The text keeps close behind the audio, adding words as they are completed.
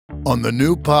On the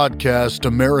new podcast,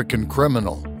 American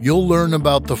Criminal, you'll learn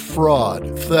about the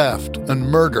fraud, theft, and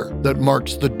murder that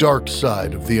marks the dark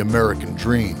side of the American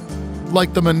dream.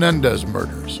 Like the Menendez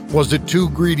murders, was it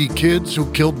two greedy kids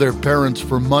who killed their parents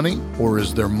for money, or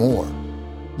is there more?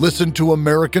 Listen to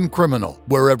American Criminal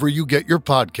wherever you get your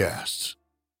podcasts.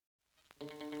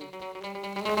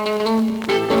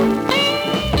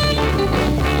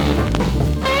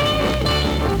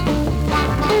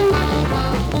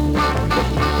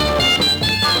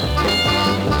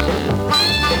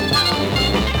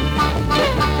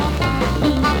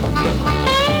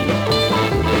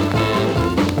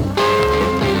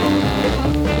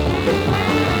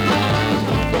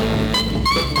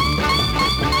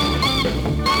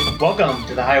 Welcome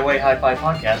to the Highway Hi-Fi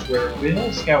Podcast, where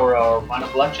we'll scour our final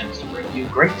collections to bring you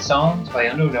great songs by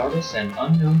unknown artists and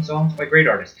unknown songs by great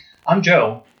artists. I'm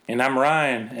Joe. And I'm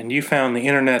Ryan, and you found the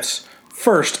internet's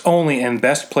first, only, and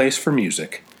best place for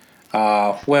music.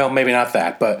 Well, maybe not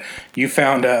that, but you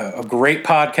found a great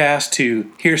podcast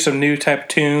to hear some new type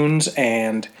tunes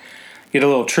and get a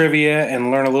little trivia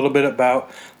and learn a little bit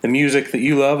about the music that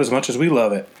you love as much as we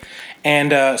love it.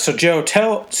 And so, Joe,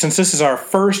 since this is our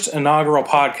first inaugural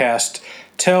podcast,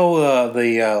 tell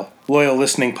the loyal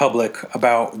listening public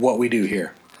about what we do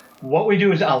here. What we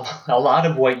do is a lot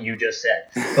of what you just said.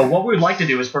 But what we'd like to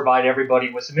do is provide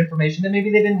everybody with some information that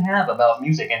maybe they didn't have about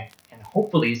music, and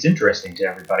hopefully it's interesting to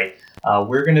everybody.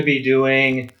 We're going to be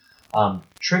doing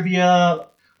trivia.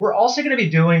 We're also going to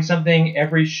be doing something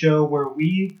every show where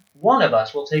one of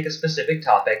us will take a specific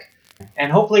topic,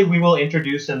 and hopefully we will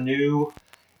introduce some new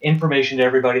information to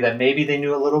everybody that maybe they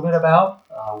knew a little bit about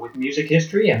with music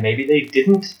history, and maybe they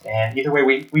didn't. And either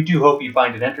way, we do hope you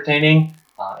find it entertaining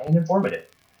and informative.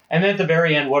 And then at the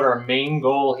very end, what our main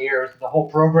goal here is the whole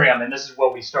program, and this is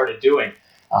what we started doing.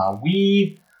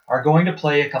 We are going to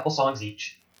play a couple songs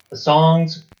each. The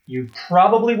songs you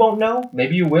probably won't know,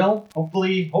 maybe you will.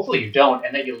 Hopefully you don't,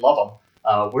 and that you love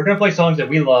them. We're going to play songs that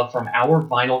we love from our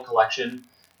vinyl collection.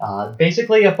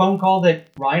 Basically a phone call that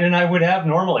Ryan and I would have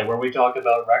normally where we talk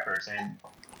about records. And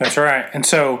that's right. And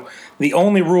so the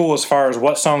only rule as far as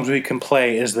what songs we can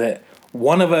play is that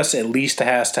one of us at least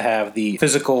has to have the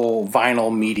physical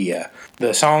vinyl media.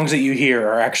 The songs that you hear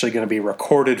are actually going to be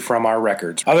recorded from our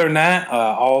records. Other than that,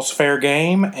 all's fair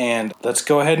game, and let's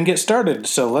go ahead and get started.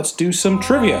 So let's do some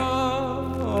trivia. You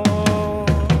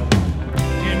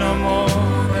know more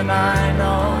than I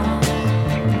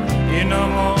know. You know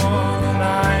more.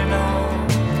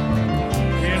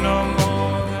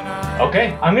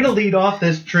 Okay, I'm going to lead off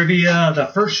this trivia, the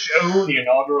first show, the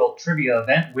inaugural trivia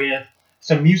event, with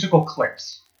some musical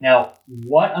clips. Now,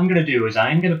 what I'm going to do is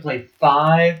I'm going to play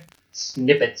 5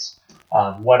 snippets.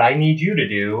 What I need you to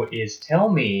do is tell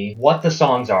me what the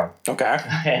songs are. Okay.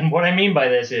 And what I mean by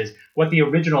this is what the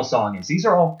original song is. These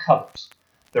are all covers.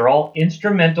 They're all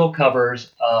instrumental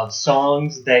covers of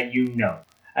songs that you know.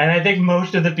 And I think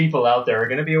most of the people out there are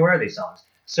going to be aware of these songs.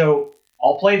 So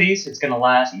I'll play these. It's going to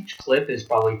last. Each clip is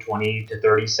probably 20 to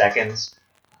 30 seconds.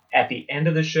 At the end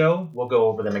of the show, we'll go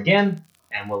over them again,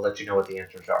 and we'll let you know what the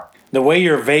answers are. The way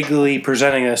you're vaguely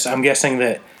presenting this, I'm guessing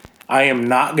that I am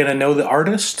not going to know the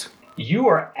artist? You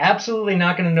are absolutely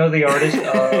not going to know the artist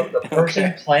of the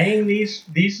person playing these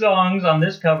songs on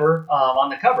this cover, on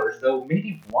the covers, though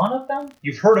maybe one of them?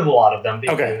 You've heard of a lot of them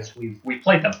because we've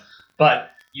played them. But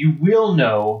you will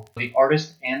know the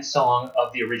artist and song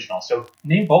of the original. So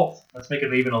name both. Let's make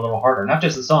it even a little harder. Not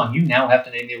just the song. You now have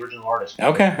to name the original artist.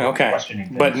 Okay.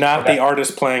 But not the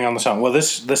artist playing on the song. Well,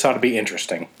 this ought to be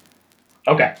interesting.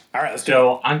 Okay. All right, let's do it.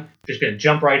 So I'm just going to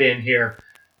jump right in here.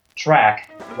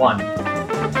 Track 1.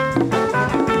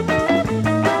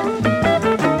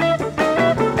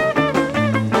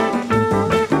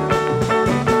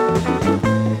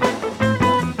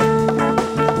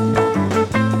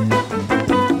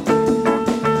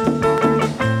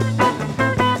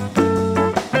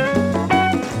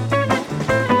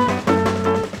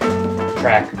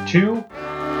 Track 2.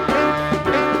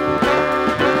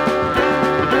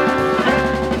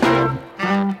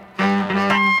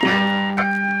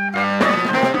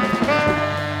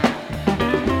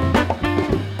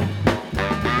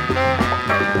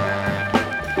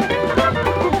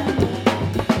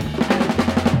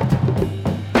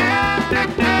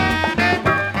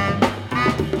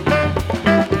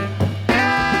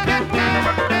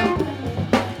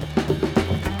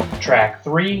 Track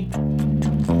 3.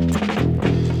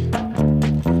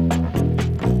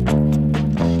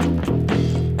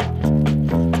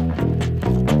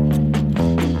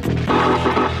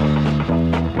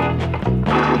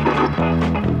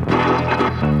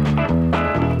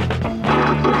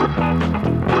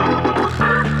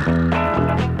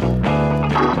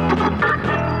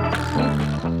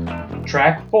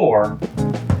 track 4.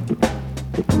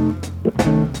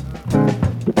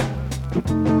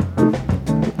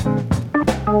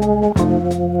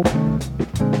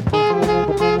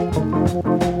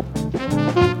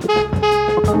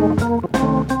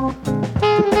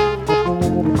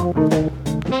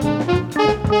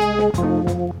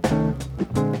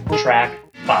 Track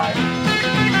 5.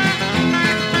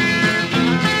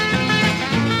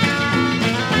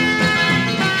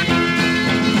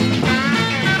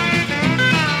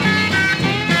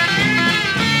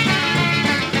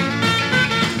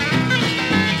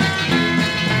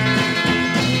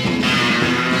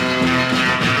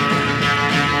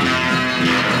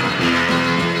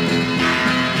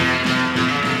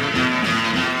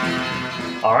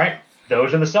 All right,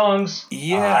 those are the songs.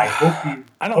 Yeah. I hope you.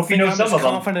 I don't hope think you know I'm some as of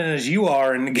them. confident as you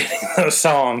are in getting those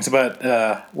songs, but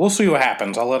we'll see what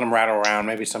happens. I'll let them rattle around.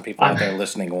 Maybe some people out there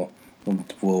listening will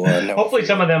know. Hopefully,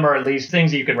 some of them are at least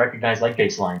things that you can recognize, like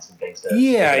bass lines and things.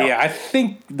 Yeah. I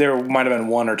think there might have been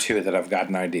one or two that I've got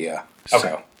an idea. Okay.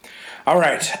 So, all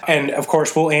right, and of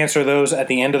course we'll answer those at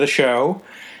the end of the show.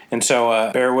 And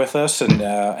so bear with us,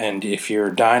 and if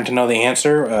you're dying to know the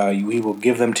answer, we will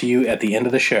give them to you at the end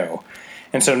of the show.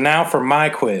 And so now for my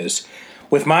quiz.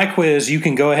 With my quiz, you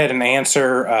can go ahead and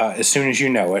answer as soon as you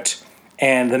know it.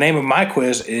 And the name of my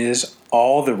quiz is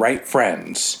All the Right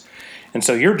Friends. And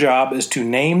so your job is to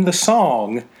name the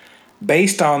song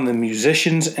based on the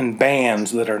musicians and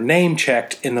bands that are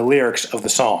name-checked in the lyrics of the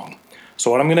song.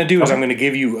 So what I'm going to do is I'm going to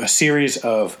give you a series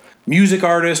of music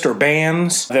artists or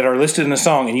bands that are listed in the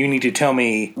song, and you need to tell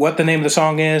me what the name of the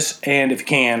song is, and if you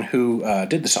can, who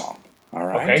did the song. All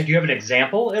right? Okay. Do you have an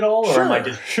example at all, or am I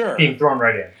just being thrown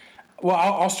right in? Well,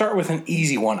 I'll start with an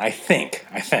easy one, I think.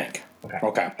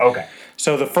 Okay.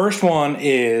 So the first one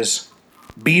is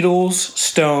Beatles,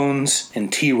 Stones,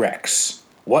 and T-Rex.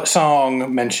 What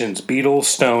song mentions Beatles,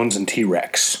 Stones, and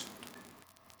T-Rex?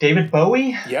 David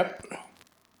Bowie? Yep.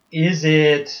 Is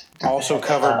it Also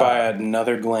covered by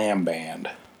another glam band.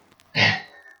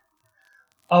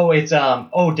 Oh, it's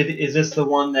is this the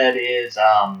one that is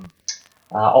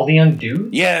All the Young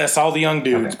Dudes? Yes, All the Young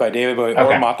Dudes by David Bowie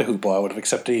or Mott the Hoople. I would have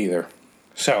accepted either.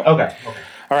 So Okay.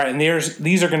 All right, and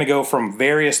these are going to go from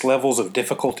various levels of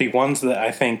difficulty. Ones that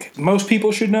I think most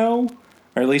people should know,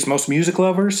 or at least most music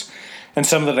lovers, and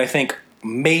some that I think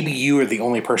maybe you are the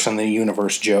only person in the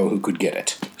universe, Joe, who could get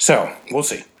it. So we'll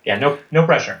see. Yeah, no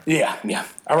pressure. Yeah.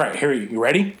 All right, here you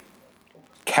ready?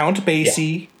 Count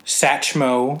Basie,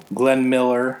 Satchmo, Glenn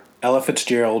Miller, Ella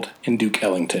Fitzgerald, and Duke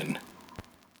Ellington.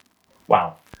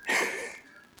 Wow.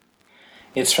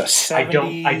 It's a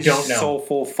 70s I don't know.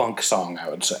 soulful funk song, I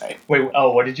would say. Wait,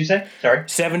 what did you say? Sorry.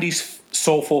 70s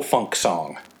soulful funk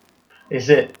song. Is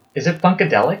it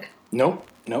Funkadelic? Nope.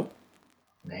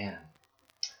 Man.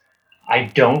 I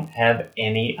don't have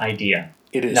any idea.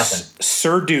 It is Nothing.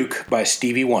 Sir Duke by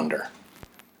Stevie Wonder.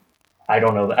 I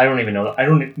don't know. I don't even know. I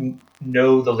don't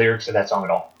know the lyrics of that song at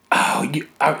all. Oh, you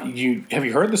have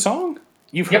you heard the song?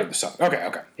 You've heard the song. Okay.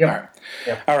 Yep. All right.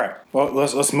 Yep. All right. Well,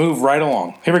 let's move right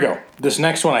along. Here we go. This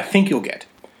next one I think you'll get.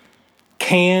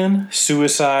 Can,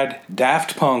 Suicide,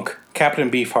 Daft Punk,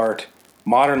 Captain Beefheart,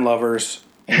 Modern Lovers,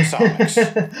 and the Sonics.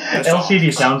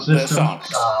 LCD Sound System. The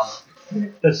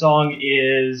Sonics. The song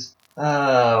is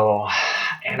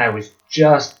and I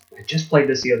just played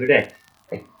this the other day.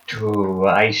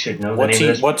 I should know the name of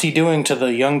this. What's he doing to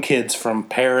the young kids from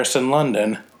Paris and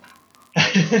London?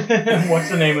 What's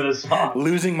the name of the song?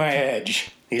 Losing My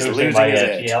Edge. He's Losing losing My his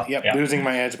Edge. edge. Yep. Losing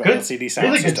My Edge by Good, LCD Sound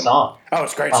really System. good song. Oh,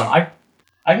 it's a great song.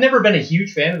 I've never been a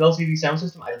huge fan of LCD Sound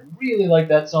System. I really like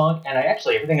that song, and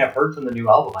everything I've heard from the new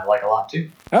album I like a lot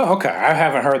too. Oh, okay. I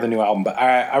haven't heard the new album, but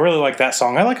I really like that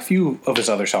song. I like a few of his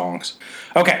other songs.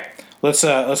 Okay, let's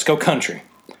go country.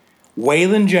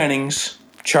 Waylon Jennings,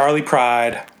 Charlie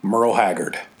Pride, Merle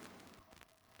Haggard.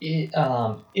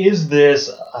 Is this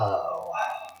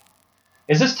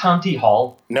Tom T.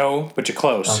 Hall? No, but you're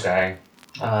close. Okay.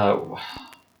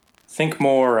 Think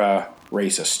more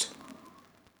racist.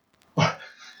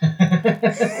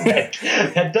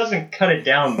 that doesn't cut it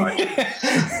down much.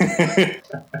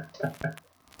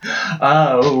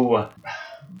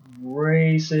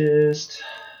 Racist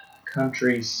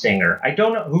country singer. I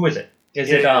don't know. Who is it? Is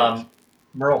it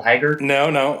Merle Haggard?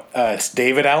 No. It's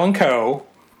David Allan Coe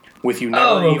with You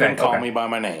Never Even Call Me By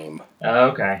My Name.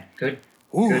 Okay, good.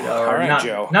 Ooh, Good, all right,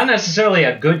 Joe. Not necessarily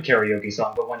a good karaoke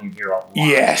song, but one you hear a lot.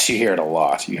 Yes, you hear it a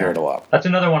lot. That's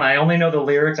another one. I only know the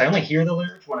lyrics. I only hear the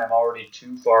lyrics when I'm already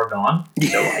too far gone,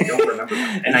 so I don't remember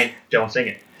them, and I don't sing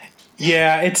it.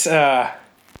 Yeah, it's. I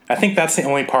think that's the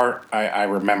only part I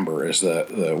remember is the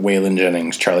Waylon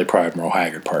Jennings, Charlie Pride, Merle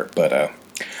Haggard part. But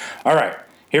all right,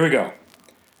 here we go.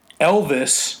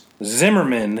 Elvis,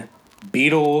 Zimmerman,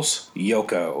 Beatles,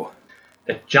 Yoko.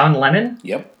 John Lennon?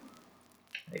 Yep.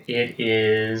 It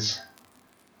is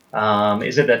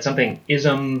it that something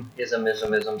ism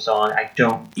song? I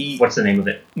don't. What's the name of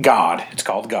it? God. It's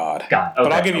called God. God. Okay,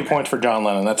 but I'll give you points for John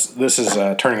Lennon. This is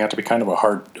turning out to be kind of a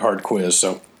hard quiz,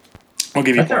 so I'll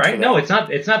give you That's all points right. for that. No,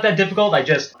 it's not that difficult. I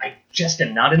just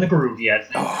am not in the groove yet.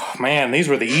 Oh man, these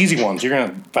were the easy ones. You're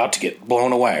about to get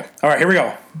blown away. All right, here we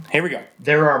go.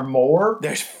 There are more.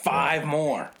 There's 5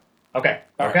 more. Okay.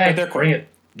 All right, okay. but they're quick. Bring it.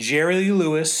 Jerry Lee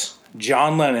Lewis,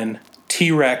 John Lennon,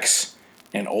 T-Rex,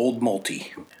 and Old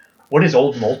Multy. What is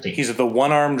Old Multy? He's the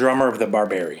one-armed drummer of the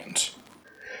Barbarians.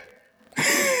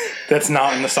 That's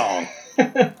not in the song.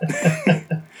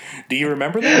 Do you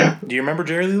remember that? Do you remember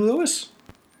Jerry Lee Lewis?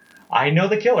 I know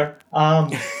the killer.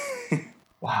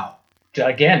 Wow.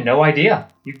 Again, no idea.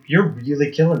 You're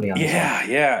really killing me on this one.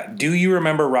 Yeah. Do you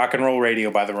remember Rock and Roll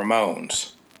Radio by the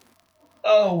Ramones?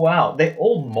 Oh wow, the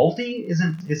Old Multi is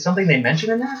something they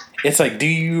mention in that? It's like, do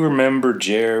you remember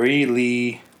Jerry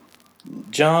Lee,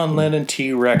 John Lennon,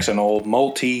 T-Rex, and Old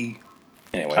Multi?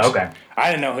 Anyways, Okay.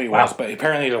 I didn't know who he was, but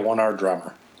apparently he's a one-armed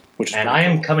drummer. Which is And pretty I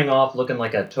am cool. coming off looking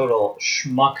like a total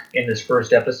schmuck in this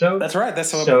first episode. That's right. That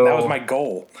So- was my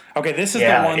goal. Okay, this is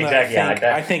Yeah, the one exactly, yeah, I that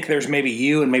bet. I think there's maybe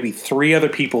you and maybe 3 other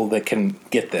people that can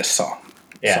get this song.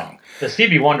 Yeah. The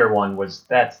Stevie Wonder one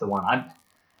that's the one.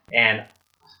 And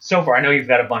so far I know you've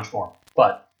got a bunch more,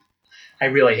 but I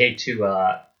really hate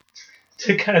to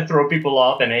kind of throw people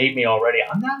off and hate me already.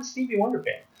 I'm not a Stevie Wonder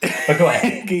fan. But go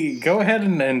ahead. Go ahead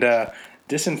and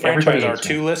disenfranchise Everybody our hates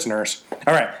 2 listeners.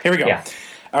 All right, here we go. Yeah.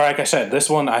 All right, like I said, this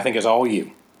one I think is all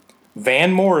you.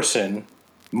 Van Morrison,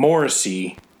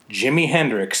 Morrissey, Jimi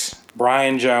Hendrix,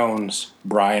 Brian Jones,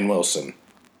 Brian Wilson.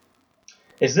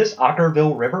 Is this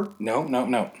Otterville River? No.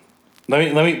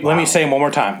 Let me say it one more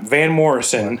time. Van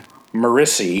Morrison,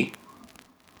 Morrissey,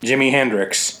 Jimi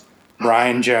Hendrix,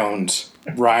 Brian Jones,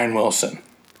 Brian Wilson.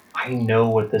 I know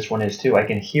what this one is too. I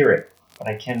can hear it, but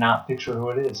I cannot picture who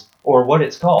it is or what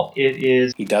it's called. It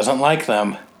is. He doesn't like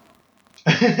them.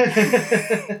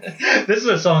 This is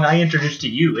a song I introduced to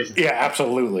you, isn't it? Yeah,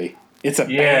 absolutely. It's a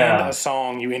Yeah. band, a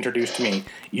song you introduced to me.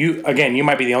 You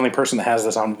might be the only person that has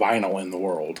this on vinyl in the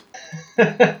world.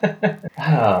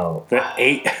 Oh.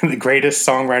 The greatest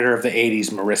songwriter of the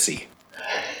 80s, Morrissey.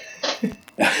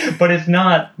 But it's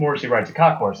not Morrissey Rides a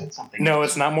Cock Horse. It's something. No,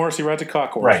 it's not Morrissey Rides a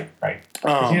Cock Horse. Right.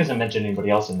 'Cause he doesn't mention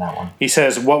anybody else in that one. He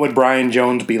says, "What would Brian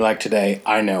Jones be like today?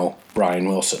 I know, Brian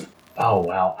Wilson." Oh,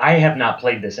 wow. I have not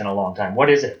played this in a long time. What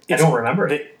is it? I don't remember it.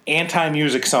 The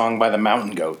anti-music song by the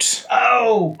Mountain Goats.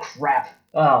 Oh, crap.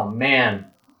 Oh, man.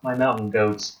 My Mountain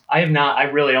Goats. I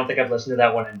really don't think I've listened to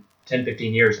that one in 10,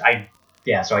 15 years.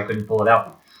 So I couldn't pull it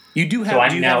out. You do have,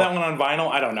 have that one on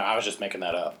vinyl? I don't know. I was just making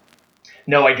that up.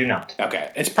 No, I do not. Okay.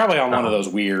 It's probably on one of those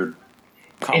weird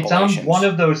It's compilations. on one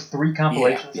of those 3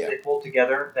 compilations Yeah. that they pulled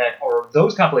together or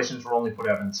those compilations were only put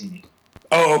out on CD.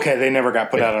 Oh, okay. They never got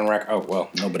put out on record. Oh, well,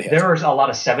 nobody has. There were a lot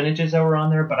of 7-inches that were on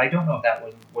there, but I don't know if that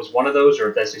was one of those or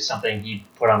if this is something he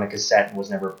put on a cassette and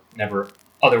was never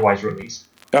otherwise released.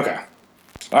 Okay.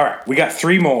 All right. We got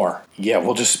 3 more. Yeah,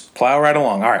 we'll just plow right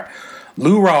along. All right.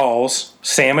 Lou Rawls,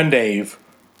 Sam and Dave,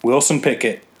 Wilson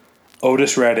Pickett,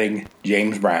 Otis Redding,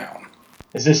 James Brown.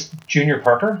 Is this Junior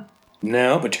Parker?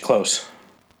 No, but you're close.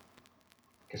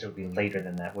 Because it would be later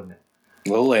than that, wouldn't it? A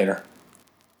little later.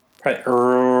 Probably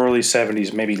early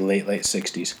 70s, maybe late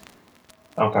 60s.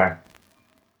 Okay.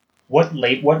 What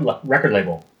record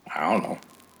label? I don't know.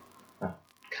 Oh,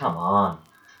 come on.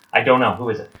 I don't know. Who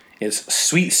is it? It's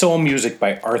Sweet Soul Music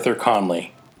by Arthur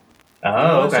Conley.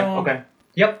 Oh, okay. song? Okay.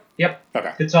 Yep.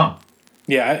 Okay. Good song.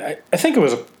 Yeah, I think it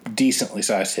was a decently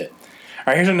sized hit. All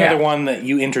right, here's another Yeah. one that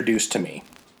you introduced to me.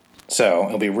 So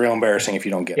it'll be real embarrassing if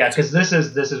you don't get Yeah, it. because this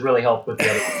has really helped with the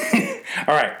other one.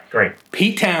 All right. Great.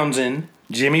 Pete Townsend,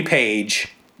 Jimmy Page,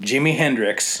 Jimi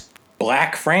Hendrix,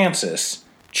 Black Francis,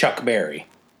 Chuck Berry.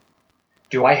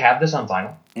 Do I have this on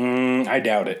vinyl? I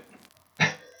doubt it.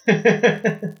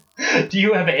 Do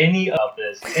you have any of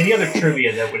this? Any other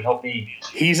trivia that would help me?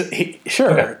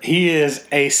 Sure. Okay. He is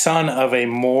a son of a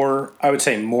more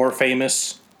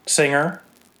famous singer.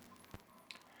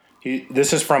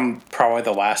 This is from probably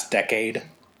the last decade.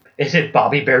 Is it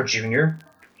Bobby Bear Jr.?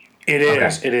 It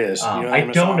is. Okay. It is. You know the name I of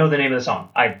the don't song? know the name of the song.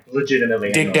 I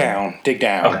legitimately Dig down.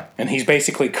 Okay. And he's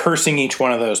basically cursing each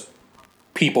one of those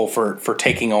people for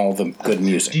taking all the good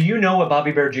music. Do you know what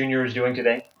Bobby Bear Jr. is doing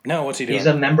today? No, what's he doing? He's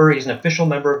an official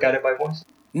member of Guided by Voice.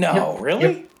 No, Yep.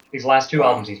 really? Yep. These last 2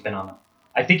 albums he's been on them.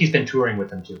 I think he's been touring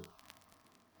with them too.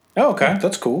 Oh, okay.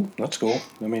 That's cool.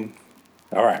 I mean,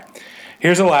 all right.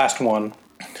 Here's the last one.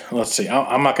 Let's see.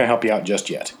 I'm not going to help you out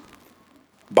just yet.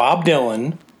 Bob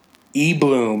Dylan, E.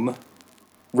 Bloom,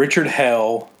 Richard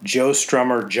Hell, Joe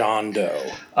Strummer, John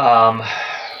Doe. I'm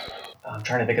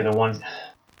trying to think of the ones.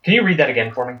 Can you read that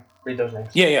again for me? Read those names.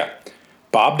 Yeah.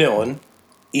 Bob Dylan,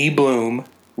 E. Bloom,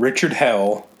 Richard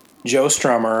Hell, Joe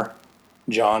Strummer,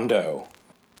 John Doe.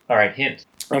 All right, hint.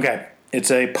 Okay,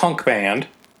 it's a punk band,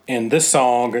 and this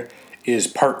song is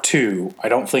part 2. I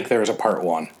don't think there's a part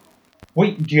 1.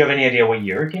 Wait, do you have any idea what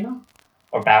year it came out?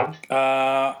 About?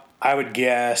 I would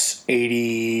guess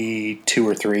 82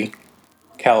 or 3.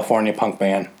 California punk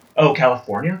band. Oh,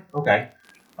 California? Okay.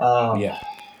 Yeah.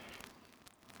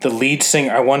 The lead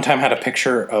singer, I one time had a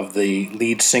picture of the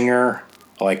lead singer,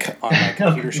 like, on my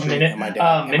computer screen, and my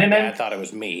dad thought it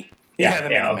was me.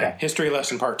 Yeah, okay. History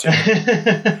lesson part 2.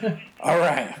 All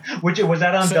right. Was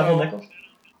that on Double Nickels?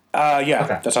 Yeah,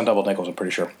 okay. That's on Double Nickels, I'm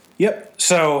pretty sure. Yep.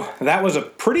 So that was a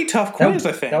pretty tough quiz,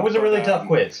 I think. That was a really tough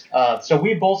quiz. So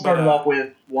we both started off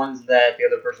with ones that the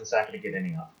other person's not going to get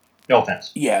any of. No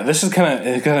offense. Yeah, this is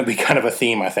going to be kind of a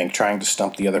theme, I think, trying to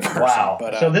stump the other person. Wow.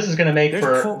 But, so this is going to make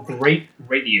for great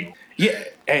radio. Yeah.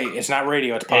 Hey, it's not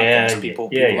radio, it's podcast. People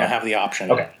don't have the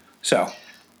option. Okay. So,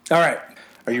 all right.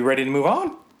 Are you ready to move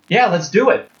on? Yeah, let's do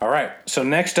it. All right. So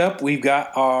next up, we've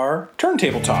got our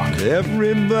turntable talk.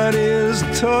 Everybody's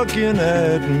talking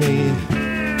at me.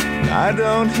 I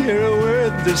don't hear a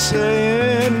word they're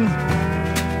saying.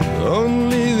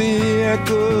 Only the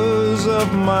echoes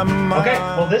of my mind. Okay,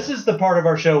 well, this is the part of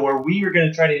our show where we are going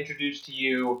to try to introduce to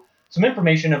you some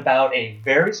information about a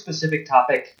very specific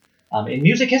topic in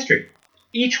music history.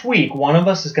 Each week, one of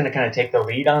us is going to kind of take the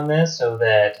lead on this so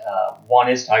that one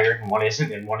is tired and one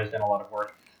isn't, and one has done a lot of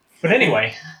work. But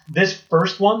anyway, this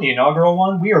first one, the inaugural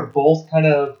one, we are both kind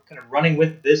of running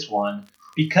with this one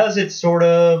because it's sort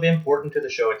of important to the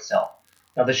show itself.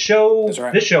 Now, this show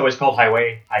is called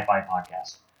Highway Hi-Fi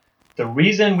Podcast. The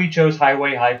reason we chose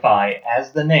Highway Hi-Fi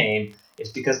as the name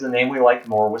is because the name we liked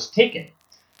more was taken.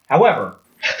 However,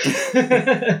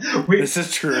 this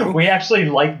is true. We actually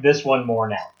like this one more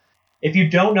now. If you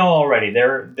don't know already,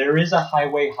 there is a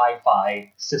Highway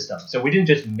Hi-Fi system. So we didn't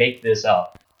just make this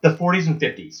up. The 40s and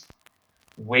 50s.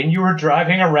 When you were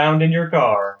driving around in your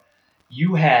car,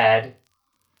 you had,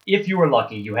 if you were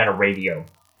lucky, you had a radio.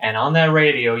 And on that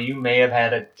radio, you may have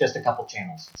had just a couple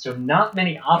channels. So not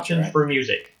many options for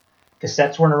music.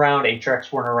 Cassettes weren't around,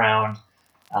 8-tracks weren't around.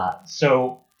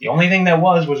 So the only thing that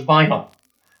was vinyl.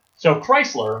 So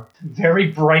Chrysler,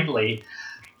 very brightly,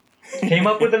 came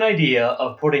up with an idea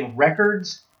of putting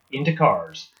records into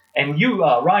cars. And you,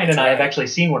 Ryan and I have actually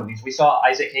seen one of these. We saw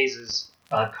Isaac Hayes'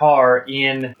 car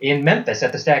in Memphis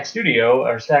at the Stax Studio,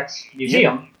 or Stax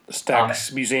Museum. The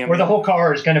Stax Museum. Where the whole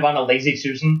car is kind of on a Lazy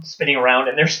Susan spinning around,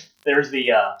 and there's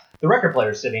the record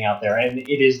player sitting out there, and it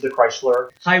is the Chrysler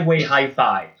Highway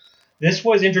Hi-Fi. This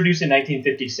was introduced in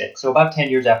 1956, so about 10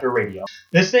 years after radio.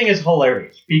 This thing is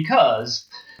hilarious because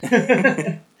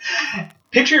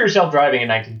picture yourself driving in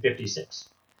 1956.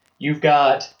 You've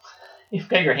got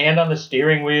your hand on the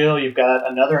steering wheel. You've got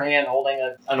another hand holding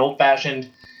an old-fashioned.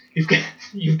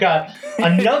 You've got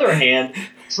another hand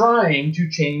trying to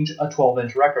change a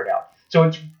 12-inch record out.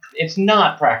 So it's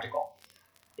not practical.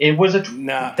 It was put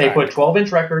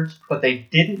 12-inch records, but they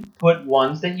didn't put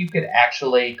ones that you could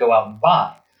actually go out and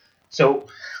buy. So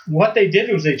what they did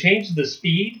was they changed the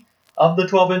speed of the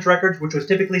 12-inch records, which was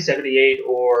typically 78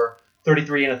 or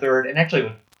 33 and a third, and actually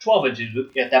with 12 inches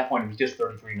at that point it was just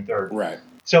 33 and a third. Right.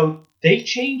 So they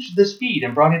changed the speed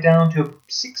and brought it down to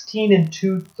 16 and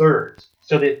 2/3,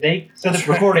 so that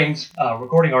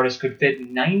recording artists could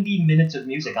fit 90 minutes of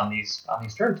music on these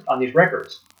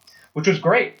records, which was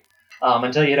great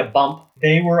until you hit a bump.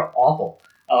 They were awful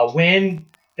when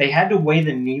they had to weigh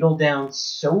the needle down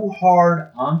so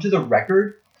hard onto the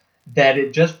record that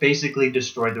it just basically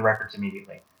destroyed the records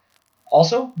immediately.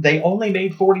 Also, they only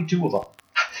made 42 of them.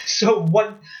 So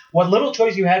what little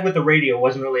choice you had with the radio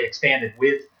wasn't really expanded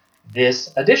with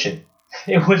this edition.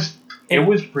 It was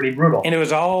pretty brutal. And it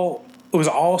was all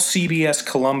CBS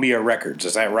Columbia records,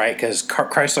 is that right? Because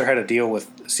Chrysler had a deal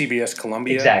with CBS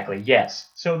Columbia. Exactly, yes.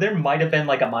 So there might have been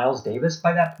like a Miles Davis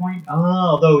by that point,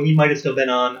 although he might have still been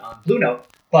on Blue Note.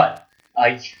 But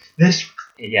it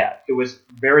was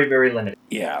very, very limited.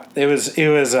 Yeah, it was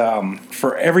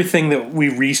for everything that we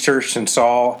researched and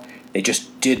saw, it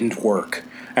just didn't work.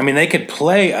 I mean, they could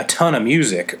play a ton of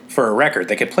music for a record.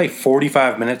 They could play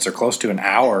 45 minutes or close to an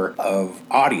hour of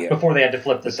audio. Before they had to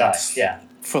flip the sides, yeah.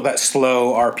 For that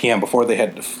slow RPM, before they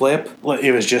had to flip,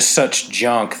 it was just such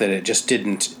junk that it just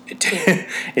didn't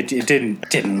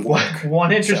work.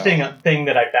 One interesting thing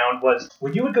that I found was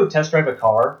when you would go test drive a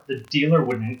car, the dealer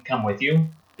wouldn't come with you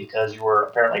because you were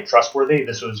apparently trustworthy.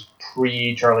 This was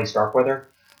pre-Charlie Starkweather.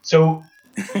 So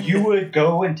you would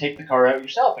go and take the car out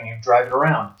yourself and you'd drive it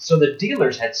around. So the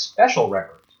dealers had special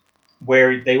records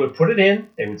where they would put it in,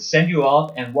 they would send you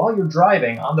off, and while you're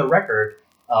driving on the record,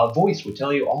 a voice would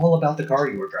tell you all about the car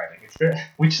you were driving,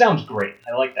 which sounds great.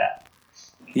 I like that.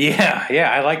 Yeah,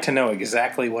 I like to know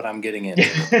exactly what I'm getting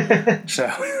into.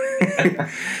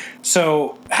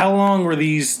 So how long were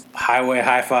these Highway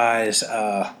Hi-Fis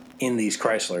in these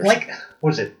Chryslers? Like,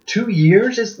 what was it, 2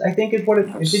 years? I think is what it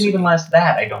didn't even last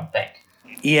that, I don't think.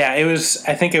 Yeah,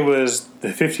 I think it was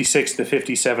the 56, the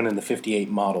 57, and the 58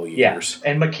 model years.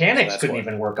 Yeah, and mechanics couldn't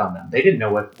even work on them. They didn't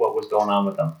know what was going on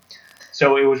with them.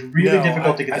 So it was really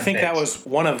difficult to get them I think fixed. that was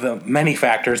one of the many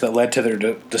factors that led to their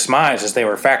demise, is they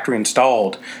were factory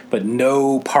installed, but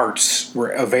no parts were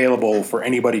available for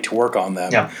anybody to work on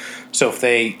them. Yeah. So if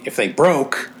they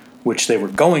broke, which they were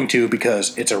going to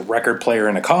because it's a record player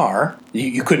in a car,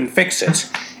 you couldn't fix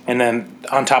it. And then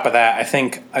on top of that, I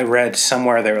think I read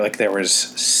somewhere there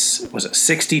was it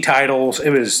 60 titles? It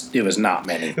was not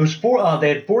many. It was they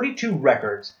had 42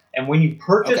 records, and when you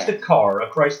purchased a car, a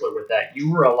Chrysler with that,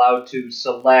 you were allowed to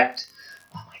select,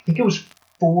 I think it was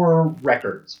 4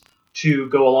 records to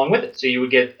go along with it. So you would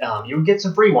get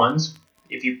some free ones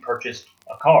if you purchased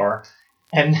a car,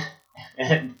 and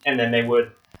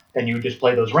then you would just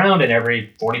play those around, and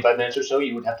every 45 minutes or so,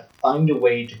 you would have to find a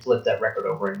way to flip that record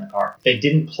over in the car. They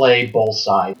didn't play both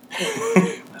sides.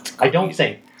 I don't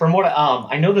think. From what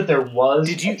I know that there was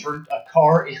a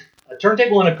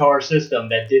turntable in a car system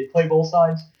that did play both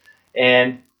sides,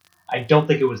 and I don't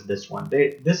think it was this one.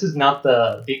 This is not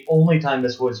the only time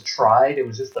this was tried. It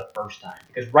was just the first time.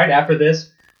 Because right after this,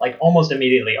 like almost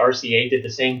immediately, RCA did the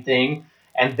same thing,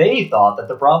 and they thought that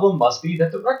the problem must be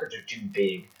that the records are too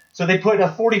big. So they put a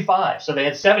 45, so they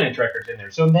had 7-inch records in there.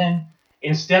 So then,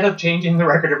 instead of changing the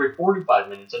record every 45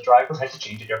 minutes, a driver had to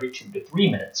change it every 2 to 3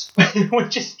 minutes,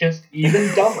 which is just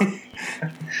even dumber.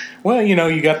 Well, you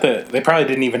got they probably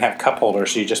didn't even have cup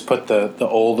holders, so you just put the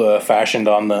old fashioned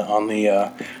on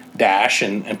the dash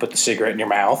and put the cigarette in your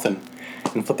mouth and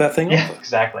flip that thing Yeah, over.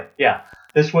 exactly. Yeah.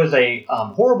 This was a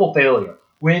horrible failure,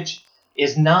 which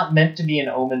is not meant to be an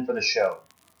omen for the show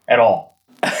at all.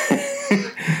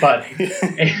 But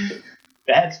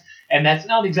that's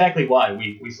not exactly why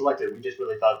we selected it. We just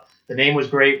really thought the name was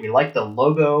great. We liked the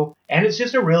logo, and it's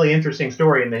just a really interesting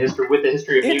story with the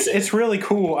history of music. It's really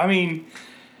cool. I mean,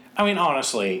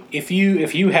 honestly, if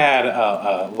you had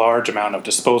a large amount of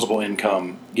disposable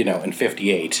income, in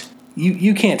 '58,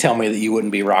 you can't tell me that you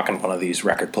wouldn't be rocking one of these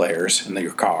record players in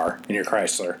your car, in your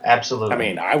Chrysler. Absolutely. I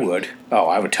mean, I would. Oh,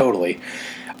 I would totally.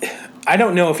 I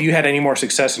don't know if you had any more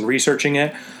success in researching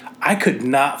it. I could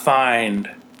not find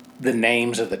the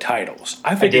names of the titles.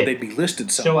 I figured they'd be listed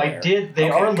somewhere. So I did.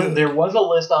 There was a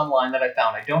list online that I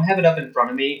found. I don't have it up in front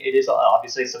of me. It is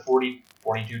obviously it's the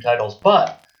 42 titles,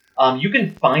 but you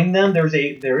can find them. There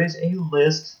is a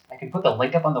list. I can put the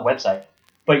link up on the website.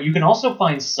 But you can also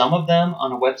find some of them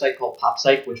on a website called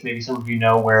PopPsych, which maybe some of you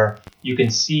know, where you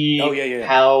can see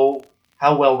how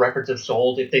well records have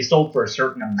sold. If they sold for a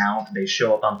certain amount, they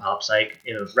show up on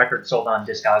PopPsych. Records sold on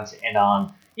Discogs and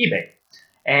on eBay.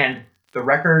 And the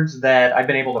records that I've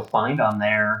been able to find on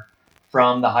there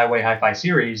from the Highway Hi-Fi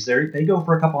series, they go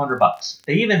for a couple $100.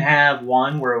 They even have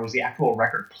one where it was the actual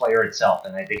record player itself,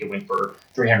 and I think it went for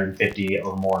 $350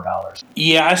 or more.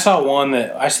 Yeah, I saw one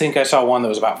that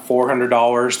was about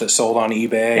 $400 that sold on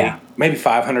eBay. Yeah. Maybe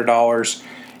 $500.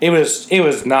 It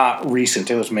was not recent.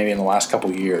 It was maybe in the last couple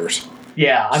of years.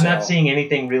 Yeah, I'm not seeing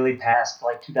anything really past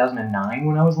like 2009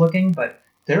 when I was looking, but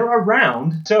they're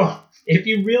around. So if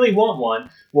you really want one,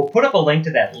 we'll put up a link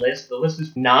to that list. The list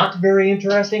is not very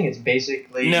interesting. It's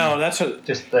basically just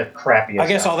the crappiest I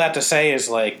guess stuff. all that to say is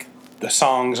like the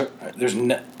songs.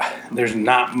 There's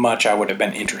not much I would have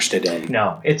been interested in.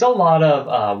 No, it's a lot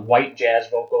of white jazz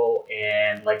vocal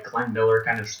and like Glenn Miller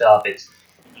kind of stuff.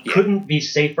 Couldn't be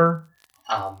safer.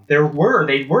 They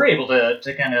were able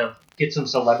to kind of get some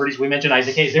celebrities. We mentioned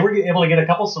Isaac Hayes. They were able to get a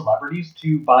couple celebrities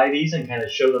to buy these and kind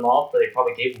of show them off, but they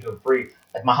probably gave them to them free.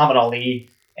 Like Muhammad Ali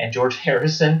and George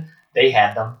Harrison, they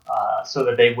had them so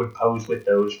that they would pose with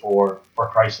those for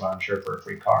Chrysler, I'm sure, for a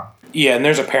free car. Yeah, and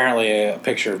there's apparently a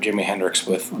picture of Jimi Hendrix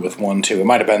with one too. It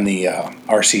might have been the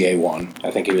RCA one. I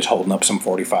think he was holding up some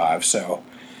 45. So,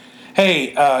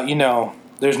 hey,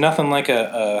 there's nothing like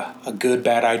a good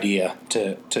bad idea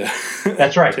to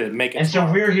That's right. to make it. And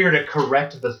so we're here to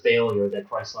correct the failure that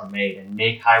Chrysler made and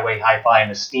make Highway Hi-Fi an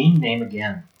esteemed name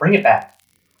again. Bring it back.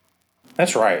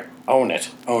 That's right. Own it.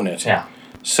 Yeah.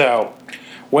 So,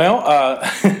 well,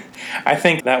 I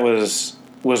think that was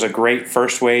a great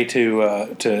first way to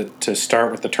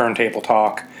start with the turntable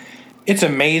talk. It's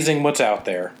amazing what's out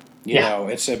there. You know,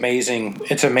 it's amazing.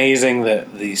 It's amazing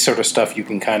that the sort of stuff you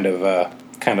can kind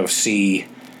of see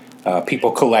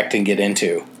people collect and get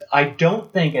into. I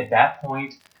don't think at that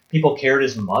point people cared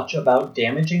as much about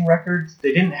damaging records.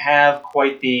 They didn't have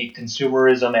quite the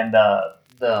consumerism and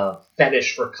the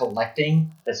fetish for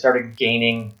collecting that started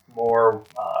gaining more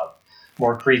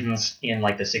credence in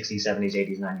like the 60s, 70s,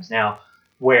 80s, 90s now,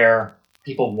 where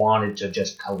people wanted to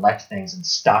just collect things and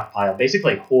stockpile,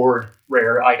 basically hoard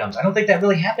rare items. I don't think that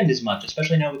really happened as much,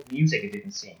 especially now with music. It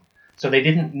didn't seem. So they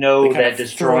didn't know that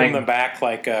destroying them back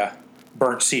like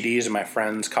burnt CDs in my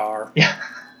friend's car. Yeah.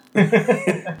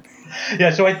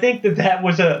 Yeah, so I think that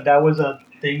was a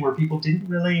thing where people didn't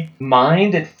really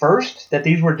mind at first that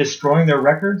these were destroying their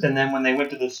records, and then when they went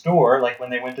to the store, like when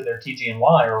they went to their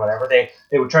TG&Y or whatever, they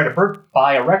would try to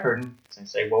buy a record and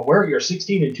say, well, where are your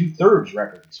 16 2/3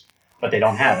 records? But they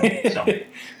don't have it, so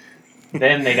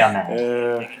then they got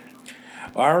mad.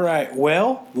 All right,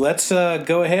 well, let's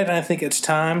go ahead, and I think it's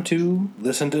time to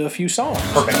listen to a few songs.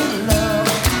 Perfect.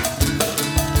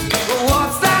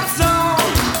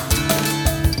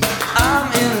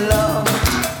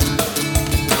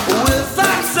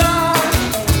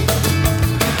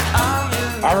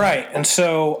 And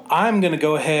so I'm going to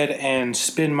go ahead and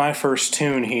spin my first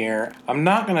tune here. I'm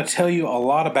not going to tell you a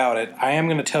lot about it. I am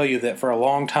going to tell you that for a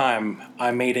long time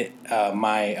I made it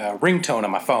my ringtone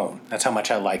on my phone. That's how much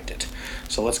I liked it.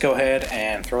 So let's go ahead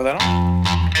and throw that on.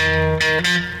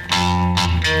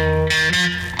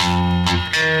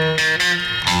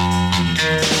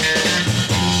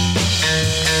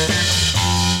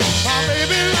 My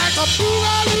baby like a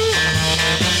boogaloo.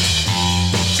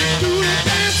 She do the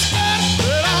dance that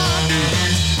I do.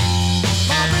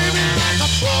 My baby like a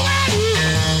boogaloo.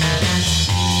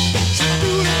 She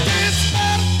do the dance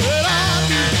that I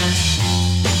do.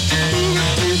 She move it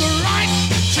to the right,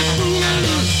 she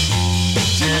boogaloo.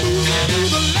 She move it to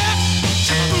the left,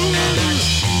 she boogaloo.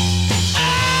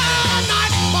 All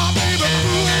night, my baby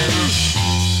boogaloo.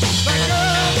 That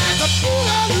girl like a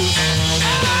boogaloo.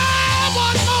 One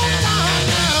more time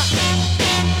now.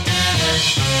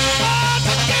 All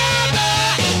together.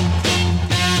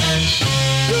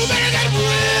 You better get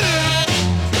ready.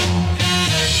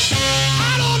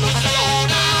 Out on the floor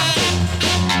now.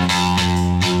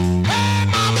 Hey,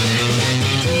 my baby,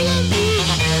 boogaloo.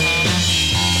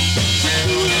 She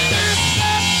do the dance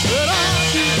that I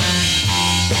do.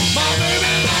 My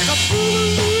baby like a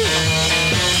boogaloo.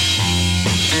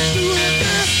 She do the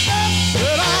dance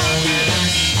that I do.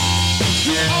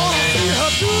 You ought to see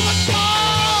her do the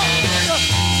dog.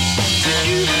 She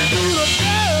even do the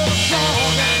dance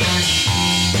song.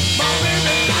 My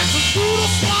baby likes to do the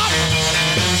swap.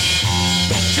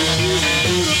 She even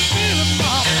do the feeling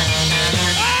bop.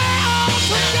 All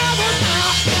together now.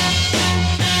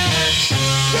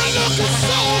 You're looking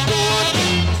so good.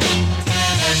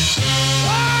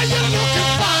 Why you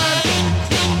looking fine?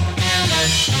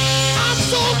 I'm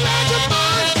so glad you're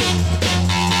mine.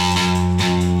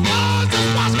 Oh, just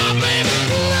watch my baby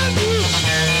boogaloo.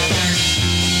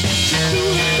 She do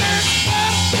the dance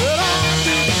that I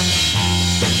do.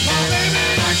 My baby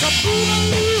like a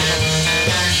boogaloo.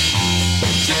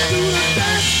 She do the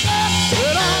dance that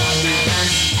I do.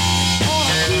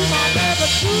 Wanna see my baby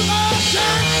do the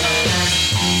jerk.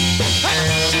 Hey,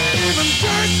 she even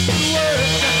jerks to work.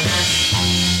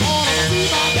 Wanna see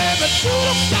my baby do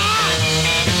the fly.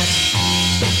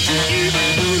 She even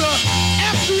do the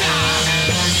FBI.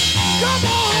 Come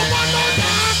on, one more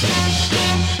time.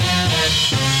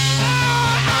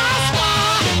 I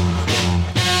spy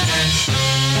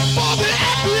for the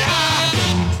FBI.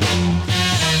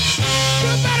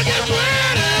 You better get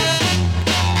ready.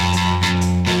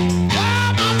 Why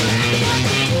my baby like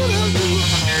a boogaloo.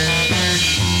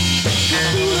 She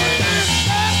do the dance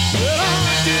that I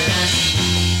do.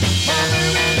 My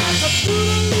baby like a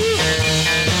boogaloo.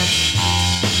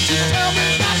 She tell me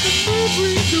not to move we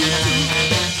do too.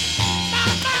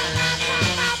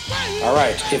 All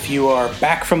right, if you are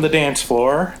back from the dance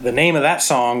floor, the name of that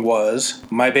song was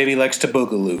My Baby Likes to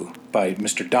Boogaloo by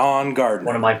Mr. Don Gardner.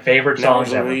 One of my favorite And that was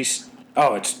songs ever. released.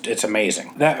 Oh, it's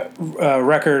amazing. That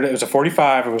record, it was a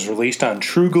 45. It was released on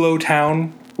True Glow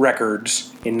Town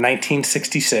Records in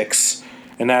 1966.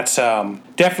 And that's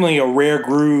definitely a rare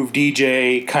groove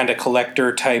DJ kind of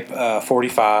collector type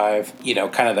 45. You know,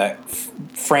 kind of that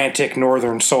frantic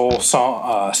northern soul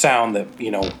sound that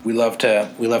we love to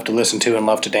listen to and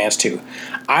love to dance to.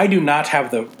 I do not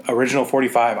have the original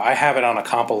 45. I have it on a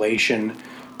compilation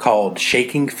called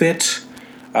Shaking Fit.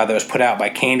 That was put out by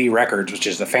Candy Records, which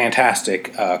is a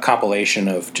fantastic compilation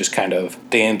of just kind of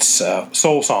dance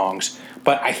soul songs.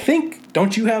 But I think,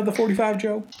 don't you have the 45,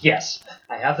 Joe? Yes,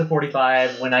 I have the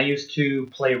 45. When I used to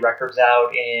play records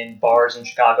out in bars in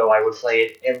Chicago, I would play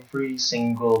it every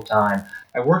single time.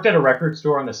 I worked at a record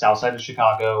store on the south side of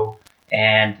Chicago,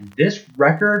 and this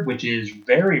record, which is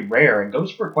very rare and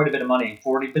goes for quite a bit of money,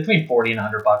 between 40 and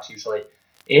 $100 usually,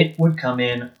 it would come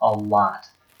in a lot.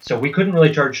 So we couldn't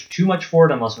really charge too much for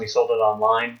it unless we sold it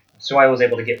online. So I was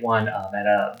able to get one at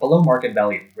a below market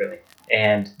value, really.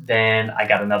 And then I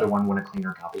got another one when a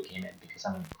cleaner copy came in because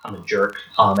I'm a jerk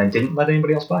and didn't let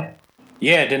anybody else buy it.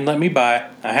 Yeah, didn't let me buy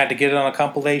it. I had to get it on a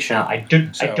compilation. I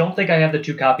don't think I have the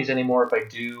 2 copies anymore. If I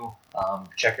do,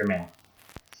 check your mail.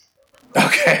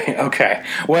 Okay.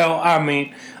 Well, I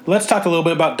mean, let's talk a little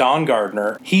bit about Don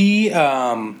Gardner. He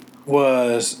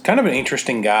was kind of an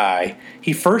interesting guy.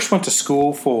 He first went to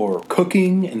school for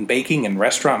cooking and baking and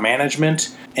restaurant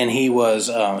management, and he was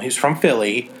from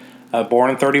Philly, born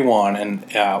in 1931, and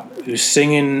he was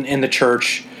singing in the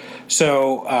church.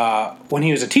 So when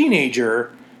he was a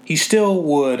teenager, he still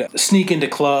would sneak into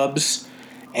clubs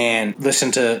and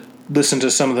listen to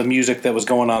some of the music that was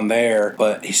going on there,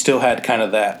 but he still had kind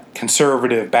of that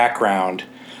conservative background.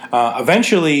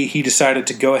 Eventually, he decided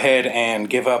to go ahead and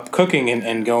give up cooking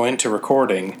and go into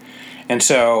recording. And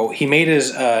so he made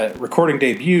his recording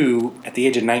debut at the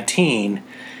age of 19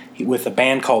 with a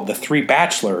band called the Three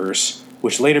Bachelors,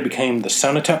 which later became the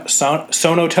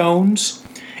Sonotones.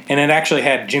 And it actually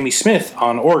had Jimmy Smith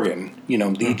on organ,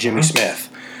 the Jimmy Smith.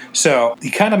 So he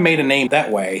kind of made a name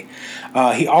that way.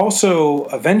 He also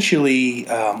eventually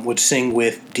would sing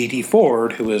with Dee Dee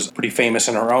Ford, who was pretty famous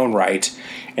in her own right,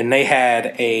 and they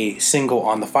had a single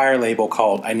on the Fire label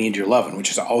called I Need Your Lovin', which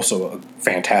is also a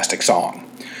fantastic song.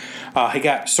 He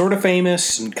got sort of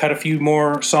famous and cut a few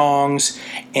more songs,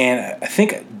 and I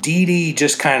think Dee Dee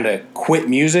just kind of quit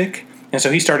music, and so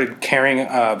he started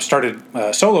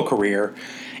a solo career,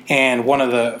 and one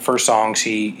of the first songs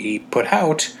he put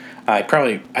out, I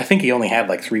think he only had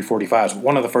like 345s.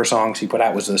 One of the first songs he put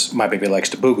out was this My Baby Likes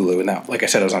to Boogaloo, and that, like I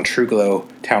said, it was on True Glow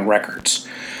Town Records.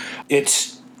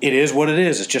 It is what it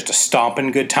is. It's just a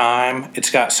stomping good time.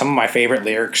 It's got some of my favorite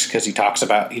lyrics because he's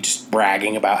just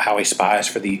bragging about how he spies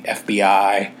for the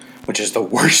FBI, which is the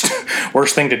worst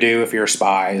thing to do if you're a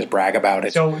spy, is brag about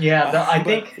it. So yeah, I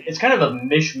think it's kind of a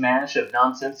mishmash of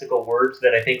nonsensical words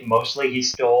that I think mostly he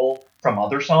stole from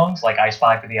other songs, like I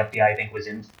Spy for the FBI, I think was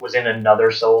in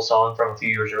another soul song from a few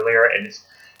years earlier, and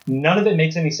none of it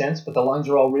makes any sense, but the lines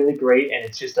are all really great, and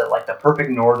it's just like the perfect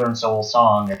Northern Soul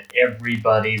song that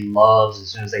everybody loves as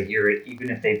soon as they hear it, even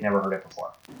if they've never heard it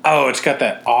before. Oh, it's got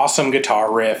that awesome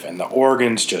guitar riff, and the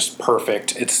organ's just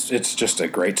perfect. It's just a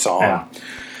great song. Yeah.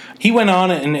 He went on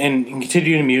and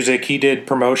continued in music. He did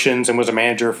promotions and was a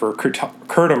manager for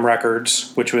Curtom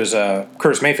Records, which was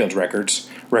Curtis Mayfield's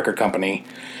record company.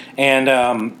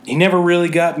 And he never really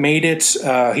made it.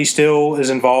 He still is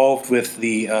involved with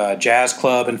the jazz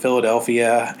club in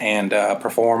Philadelphia and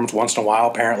performs once in a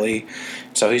while, apparently.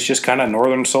 So he's just kind of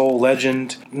Northern Soul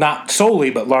legend. Not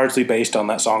solely, but largely based on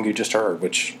that song you just heard,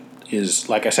 which is,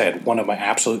 like I said, one of my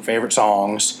absolute favorite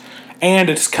songs.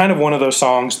 And it's kind of one of those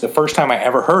songs, the first time I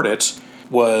ever heard it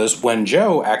was when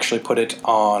Joe actually put it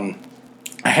on.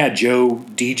 I had Joe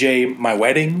DJ my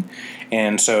wedding,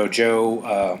 and so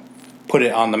Joe put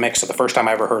it on the mix. So the first time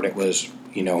I ever heard it was,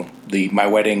 my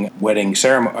wedding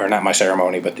ceremony, or not my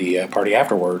ceremony, but the party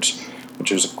afterwards,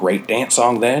 which was a great dance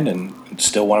song then, and it's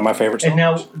still one of my favorite songs. And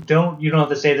now, you don't have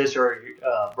to say this, or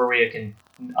Maria can,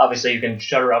 obviously you can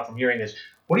shut her out from hearing this.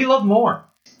 What do you love more,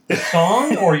 the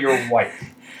song or your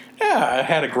wife? Yeah, I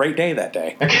had a great day that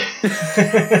day.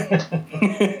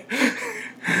 Okay.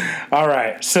 All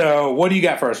right, so what do you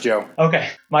got for us, Joe?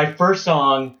 Okay, my first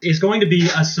song is going to be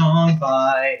a song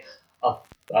by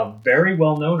a very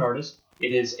well-known artist.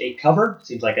 It is a cover.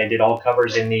 Seems like I did all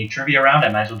covers in the trivia round. I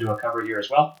might as well do a cover here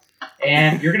as well.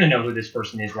 And you're going to know who this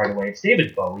person is right away. It's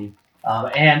David Bowie.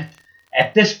 And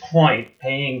at this point,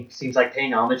 seems like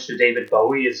paying homage to David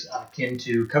Bowie is akin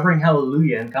to covering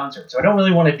Hallelujah in concert. So I don't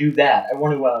really want to do that. I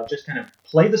want to just kind of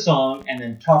play the song and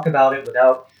then talk about it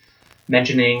without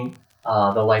mentioning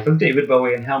the life of David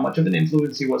Bowie and how much of an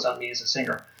influence he was on me as a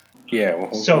singer. Yeah,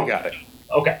 we got it.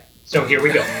 Okay, so here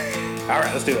we go. All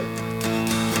right, let's do it.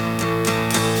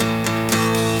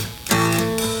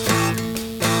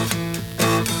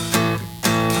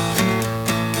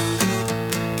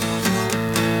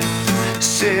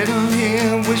 Sitting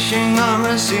here wishing on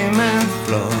the cement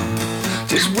floor,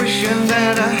 just wishing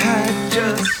that I had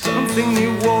just something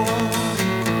you wore.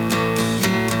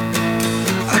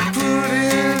 I put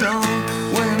it on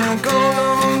when I go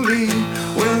lonely.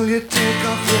 Will you take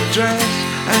off your dress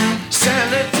and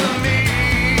send it to me?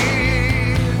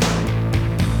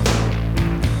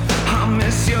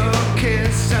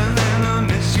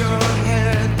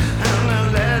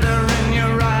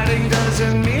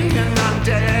 doesn't mean you're not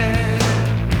dead.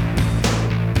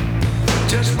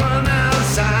 Just run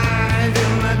outside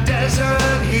in the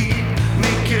desert heat.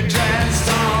 Make your dress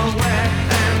all wet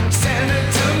and send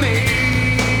it to me.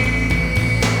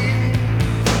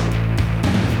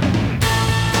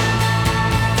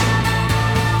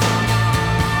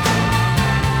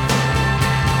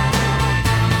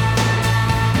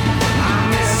 I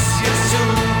miss your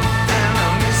soup and I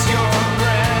miss your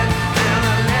bread, and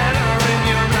a letter in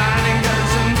your writing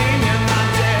doesn't mean you're not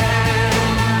dead.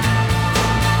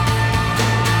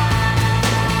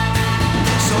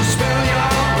 So spill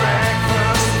your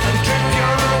breakfast and drink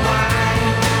your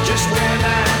wine. Just wear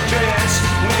that dress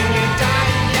when you die.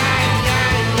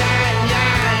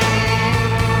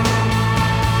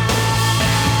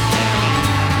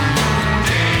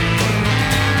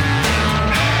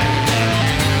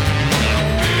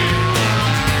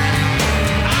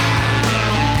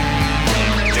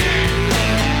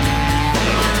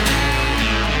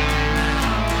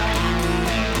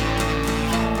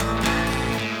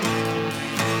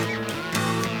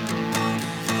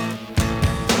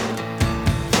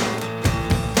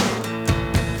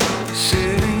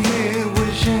 Sitting here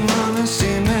wishing on a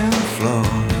cement floor,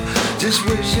 just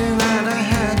wishing that I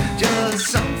had just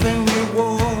something you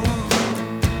wore.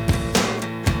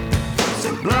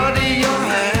 So bloody your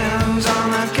hands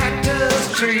on a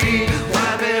cactus tree,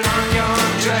 wipe it on your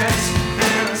dress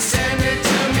and send it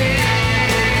to me.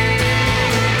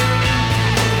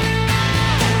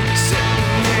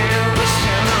 Sitting here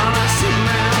wishing on a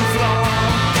cement floor,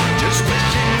 just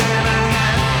wishing that I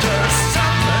had just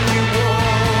something you wore.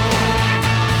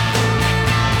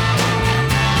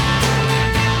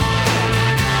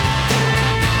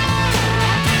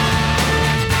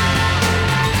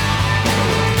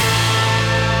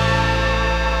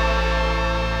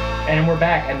 And we're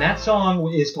back, and that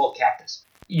song is called Cactus.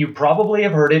 You probably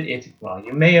have heard it,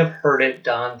 you may have heard it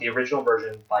done, the original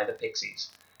version, by the Pixies.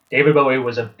 David Bowie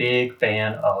was a big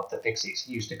fan of the Pixies.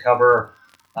 He used to cover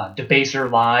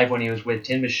Debaser live when he was with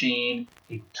Tin Machine.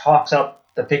 He talks up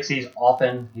the Pixies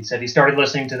often. He said he started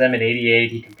listening to them in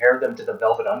 '88. He compared them to the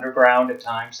Velvet Underground at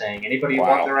times, saying anybody who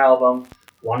bought their album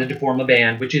wanted to form a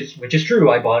band, which is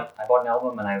true. I bought an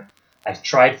album, and I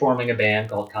tried forming a band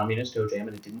called Communist Toe Jam,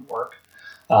 and it didn't work.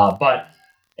 But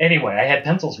anyway, I had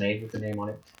pencils made with the name on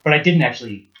it, but I didn't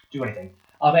actually do anything.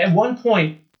 At one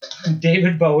point,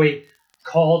 David Bowie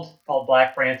called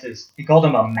Black Francis, he called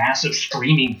him a massive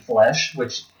screaming flesh,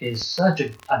 which is such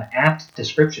an apt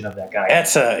description of that guy.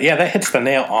 That hits the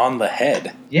nail on the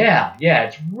head. Yeah,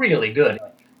 it's really good.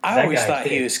 I always thought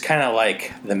he was kind of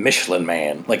like the Michelin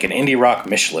Man, like an indie rock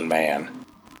Michelin Man.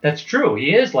 That's true.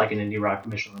 He is like an indie rock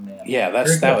Michelin Man. Yeah,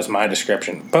 that was my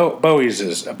description. Bowie's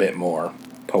is a bit more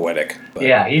poetic. But.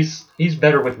 Yeah, he's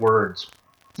better with words.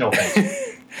 No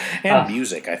offense. And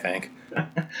music, I think.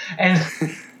 And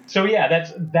so yeah,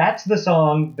 that's the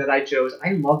song that I chose.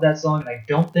 I love that song, and I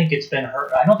don't think it's been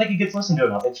heard. I don't think it gets listened to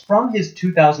enough. It's from his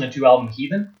 2002 album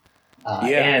Heathen.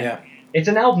 It's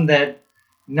an album that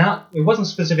it wasn't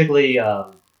specifically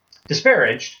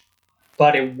disparaged,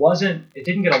 but it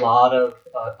didn't get a lot of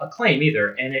acclaim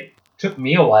either, and it took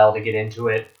me a while to get into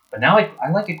it. But now I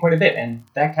like it quite a bit, and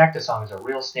that Cactus song is a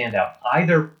real standout.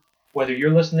 Either whether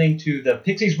you're listening to the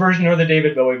Pixies version or the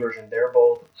David Bowie version,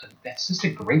 that's just a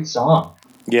great song.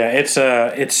 Yeah, it's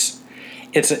in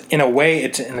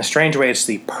a strange way, it's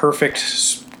the perfect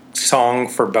song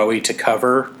for Bowie to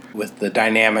cover with the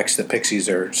dynamics that Pixies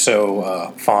are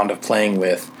so fond of playing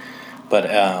with. But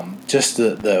just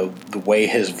the way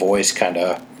his voice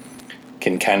can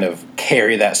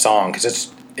carry that song,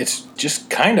 because it's just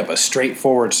kind of a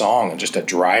straightforward song and just a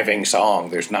driving song.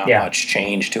 There's not much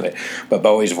change to it, but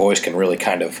Bowie's voice can really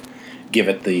kind of give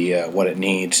it the what it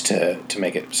needs to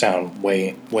make it sound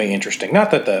way interesting.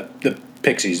 Not that the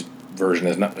Pixies version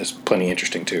is plenty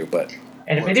interesting too, but.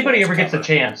 And if anybody ever gets a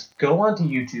chance, go onto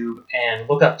YouTube and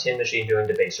look up Tin Machine doing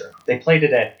Debaser. They played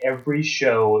it at every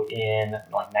show in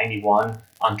like '91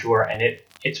 on tour, and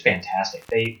it's fantastic.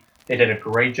 They did a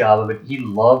great job of it. He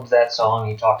loved that song.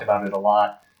 He talked about it a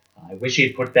lot. I wish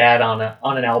he'd put that on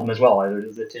an album as well, either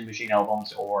the Tin Machine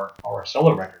albums or a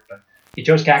solo record. But he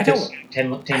chose Cactus. I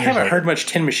haven't heard much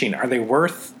Tin Machine. Are they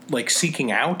worth like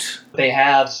seeking out? They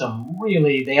have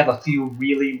a few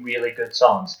really, really good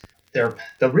songs. The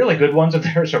really good ones of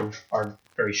theirs are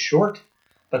very short,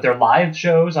 but their live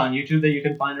shows on YouTube that you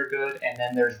can find are good. And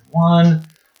then there's one,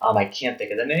 I can't think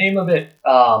of the name of it.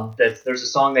 There's a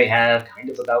song they have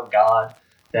kind of about God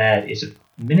that is a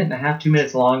minute and a half, 2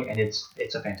 minutes long, and it's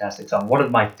a fantastic song. One of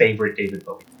my favorite David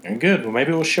Bowie. Good. Well,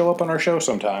 maybe we'll show up on our show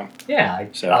sometime. Yeah. I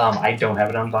don't have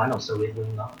it on vinyl, so we will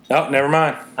not. Oh, never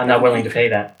mind. I'm not willing to pay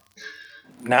that.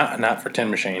 Not for Tin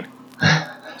Machine.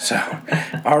 So,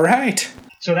 all right.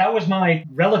 So that was my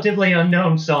relatively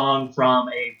unknown song from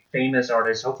a famous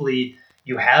artist. Hopefully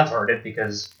you have heard it,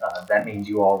 because that means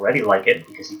you already like it,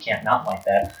 because you can't not like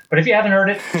that. But if you haven't heard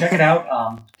it, check it out.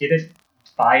 Get it,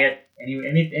 buy it,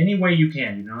 any way you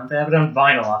can. You don't have to have it on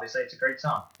vinyl, obviously. It's a great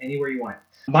song. Anywhere you want it.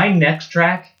 My next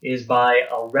track is by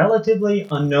a relatively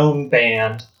unknown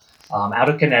band out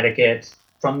of Connecticut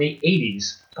from the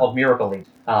 80s called Miracle Legion.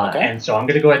 Okay. And so I'm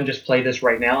going to go ahead and just play this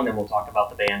right now, and then we'll talk about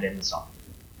the band and the song.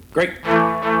 Great. I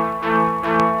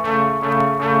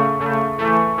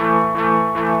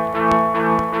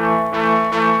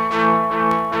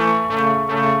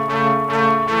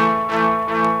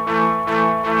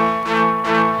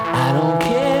don't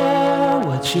care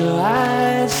what your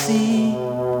eyes see,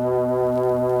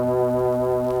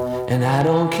 and I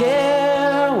don't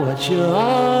care what your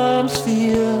arms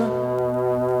feel.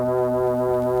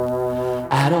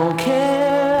 I don't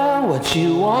care what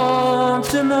you want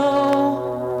to know.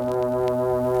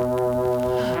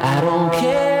 I don't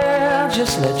care,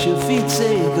 just let your feet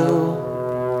say go.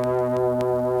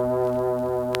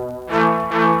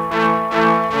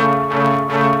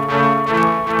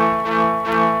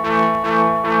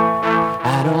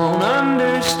 I don't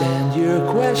understand your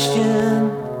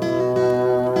question.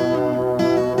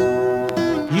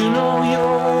 You know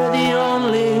you're the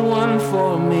only one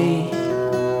for me.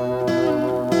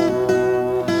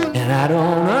 And I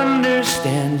don't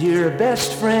understand your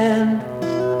best friend.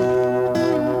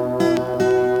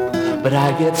 But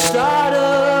I get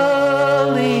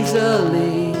startled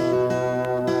easily.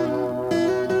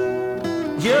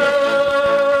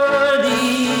 You're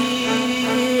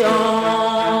the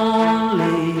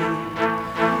only.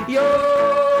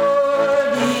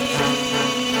 You're the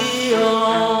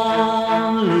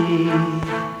only.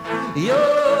 You're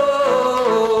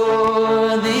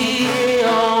the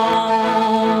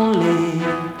only.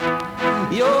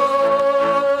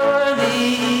 You're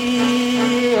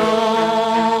the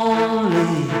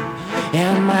only.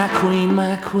 And my queen,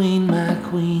 my queen, my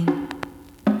queen.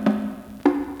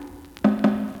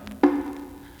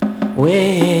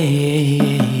 Where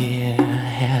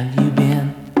have you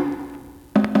been?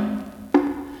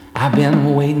 I've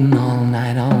been waiting all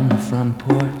night on the front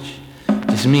porch.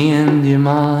 Just me and your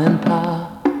ma and pa,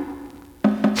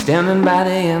 standing by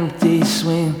the empty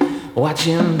swing,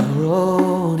 watching the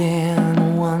road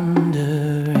and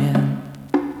wondering,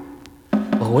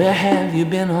 well, where have you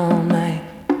been all night?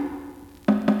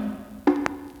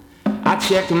 I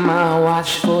checked my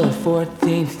watch for the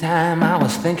 14th time. I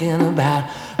was thinking about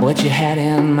what you had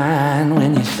in mind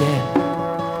when you said,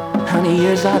 honey,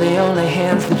 yours are the only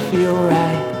hands that feel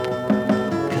right.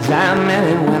 'Cause I meant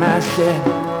it when I said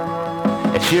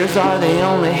that yours are the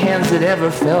only hands that ever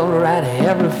felt right,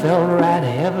 ever felt right,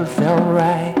 ever felt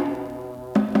right.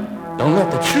 Don't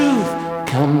let the truth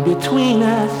come between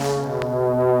us,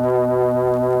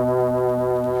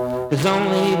 'cause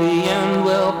only the end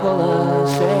will pull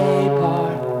us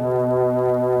apart.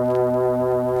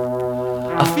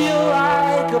 I feel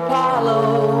like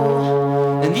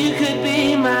Apollo, and you could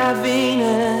be my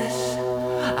Venus.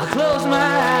 I close my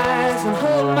eyes and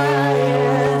hold my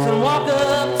hands and walk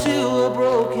up to a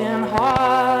broken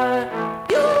heart.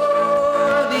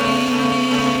 You're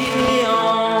the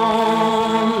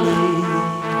only.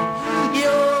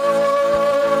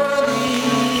 You're the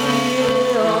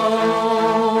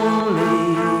only.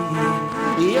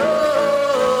 You're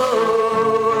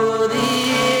the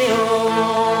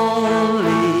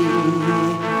only.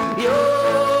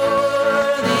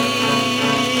 You're the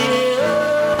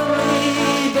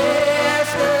only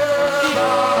best of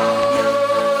all.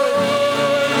 You're the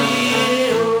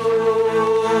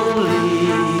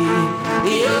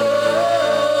only. You're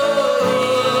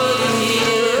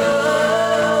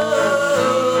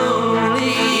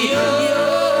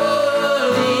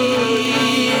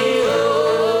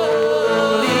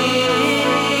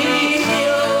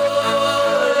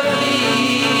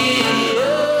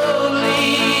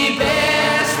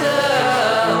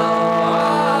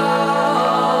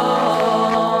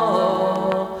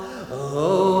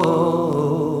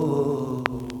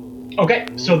Okay,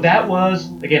 so that was,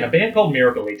 again, a band called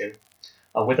Miracle Legion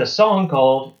with a song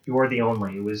called You're the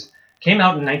Only. It came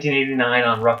out in 1989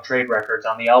 on Rough Trade Records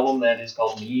on the album that is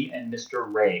called Me and Mr.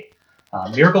 Ray.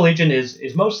 Miracle Legion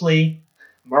is mostly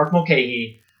Mark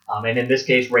Mulcahy, and in this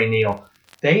case, Ray Neal.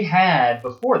 They had,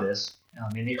 before this,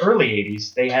 in the early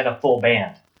 80s, they had a full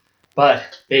band.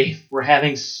 But they were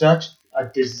having such a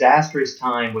disastrous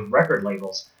time with record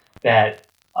labels that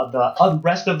the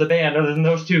rest of the band, other than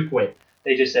those two, quit.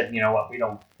 They just said, you know what, we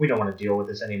don't want to deal with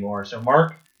this anymore. So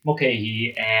Mark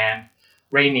Mulcahy and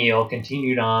Ray Neal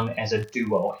continued on as a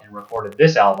duo and recorded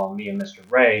this album, Me and Mr.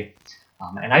 Ray.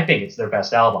 And I think it's their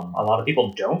best album. A lot of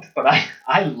people don't, but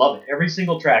I love it. Every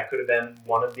single track could have been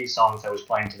one of these songs I was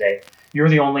playing today. You're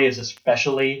the Only is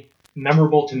especially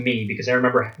memorable to me because I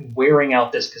remember wearing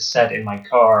out this cassette in my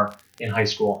car in high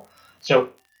school. So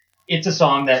it's a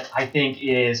song that I think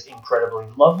is incredibly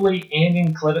lovely and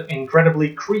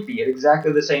incredibly creepy at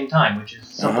exactly the same time, which is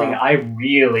something I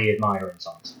really admire in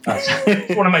songs.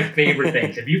 It's one of my favorite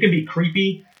things. If you can be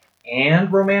creepy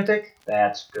and romantic,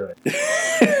 that's good.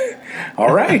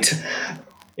 All right.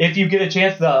 If you get a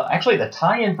chance, the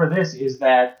tie-in for this is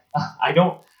that I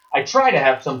try to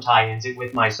have some tie-ins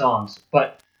with my songs,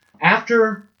 but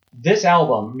after this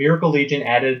album, Miracle Legion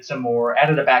added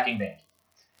a backing band.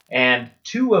 And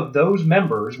two of those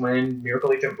members, when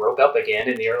Miracle Legion broke up again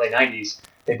in the early 90s,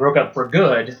 they broke up for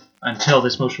good until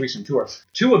this most recent tour.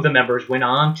 Two of the members went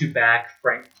on to back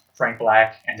Frank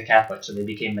Black and the Catholics, so they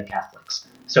became the Catholics.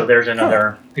 So there's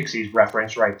another Pixies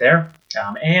reference right there.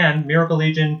 And Miracle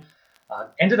Legion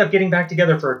ended up getting back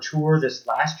together for a tour this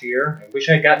last year. I wish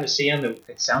I had gotten to see them.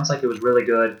 It sounds like it was really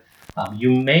good.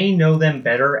 You may know them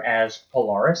better as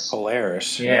Polaris.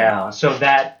 Polaris. Yeah. So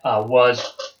that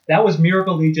was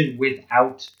Miracle Legion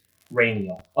without Ray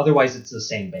Neal. Otherwise, it's the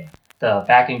same band. The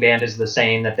backing band is the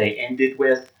same that they ended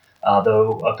with,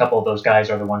 though a couple of those guys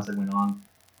are the ones that went on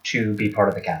to be part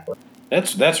of the Catholic. I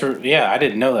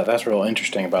didn't know that. That's real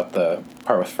interesting about the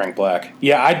part with Frank Black.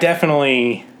 Yeah, I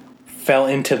definitely fell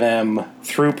into them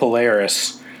through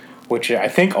Polaris, which I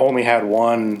think only had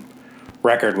one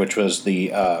record, which was the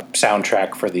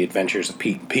soundtrack for The Adventures of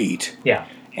Pete and Pete. Yeah.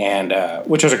 And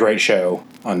which was a great show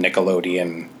on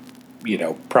Nickelodeon,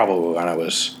 probably when I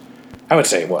would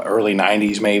say, early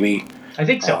 90s maybe? I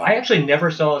think so. I actually never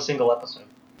saw a single episode.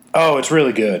 Oh, it's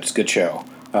really good. It's a good show.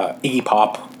 Iggy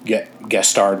Pop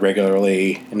guest starred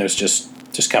regularly, and it was just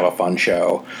kind of a fun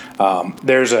show.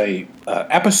 There's a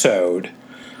episode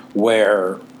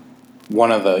where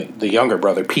one of the younger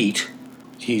brother, Pete,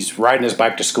 he's riding his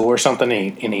bike to school or something,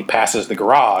 and he passes the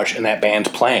garage, and that band's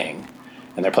playing.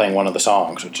 And they're playing one of the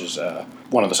songs, which is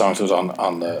one of the songs that was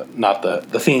on the not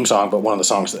the theme song, but one of the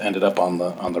songs that ended up on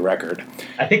the record.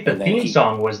 I think the theme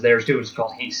song was theirs too. It was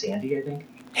called Hey Sandy, I think.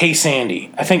 Hey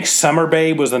Sandy. I think Summer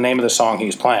Babe was the name of the song he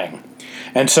was playing.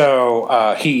 And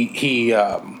so he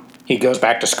goes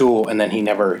back to school, and then he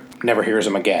never hears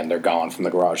them again. They're gone from the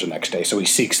garage the next day. So he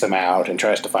seeks them out and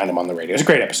tries to find them on the radio. It's a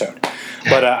great episode.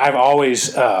 But I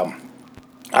always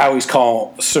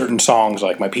call certain songs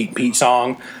like my Pete and Pete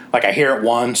song. Like I hear it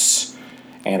once,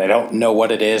 and I don't know what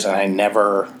it is, and I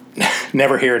never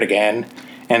hear it again.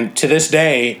 And to this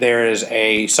day, there is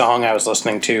a song I was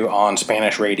listening to on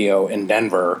Spanish radio in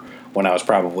Denver when I was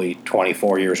probably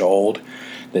 24 years old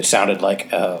that sounded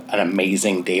like an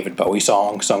amazing David Bowie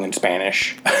song sung in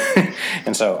Spanish.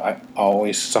 And so I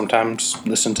always sometimes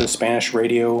listen to Spanish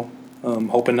radio,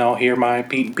 hoping I'll hear my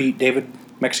Pete and Pete David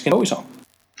Mexican Bowie song.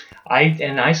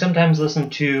 I sometimes listen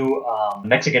to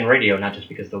Mexican radio, not just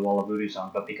because of the Wall of Voodoo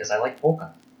song, but because I like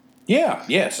polka. Yeah,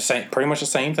 it's the same, pretty much the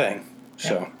same thing.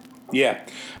 So, yeah.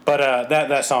 But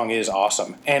that song is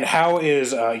awesome. And how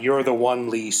is You're the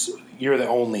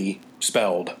Only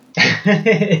spelled?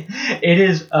 It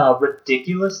is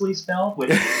ridiculously spelled,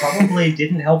 which probably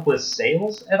didn't help with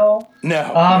sales at all.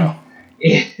 No.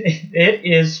 It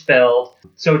is spelled,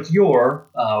 so it's your,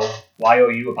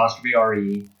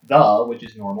 Y-O-U''re, the, which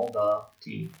is normal, the,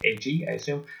 T-H-E, I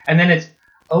assume. And then it's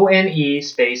O-N-E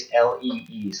space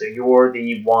L-E-E, so you're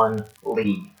the one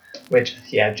Lee, which,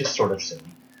 just sort of silly.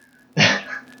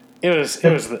 It was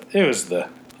the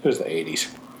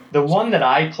 80s. The one that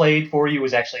I played for you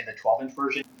was actually the 12-inch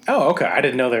version. Oh, okay. I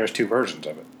didn't know there was two versions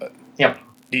of it. But yep.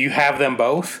 Do you have them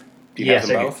both? Yes, have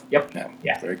them I both? do. Yep. No.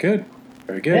 Yeah. Very good.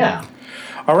 Very good. Yeah.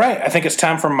 All right. I think it's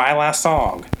time for my last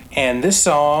song. And this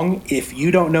song, if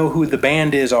you don't know who the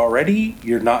band is already,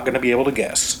 you're not going to be able to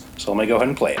guess. So let me go ahead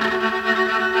and play it.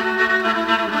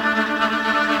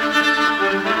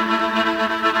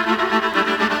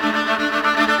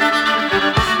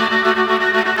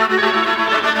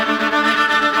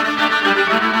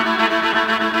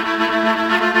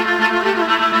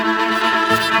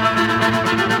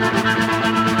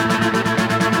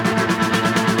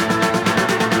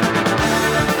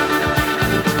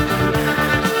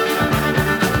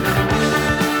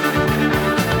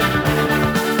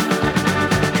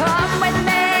 Come with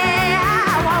me.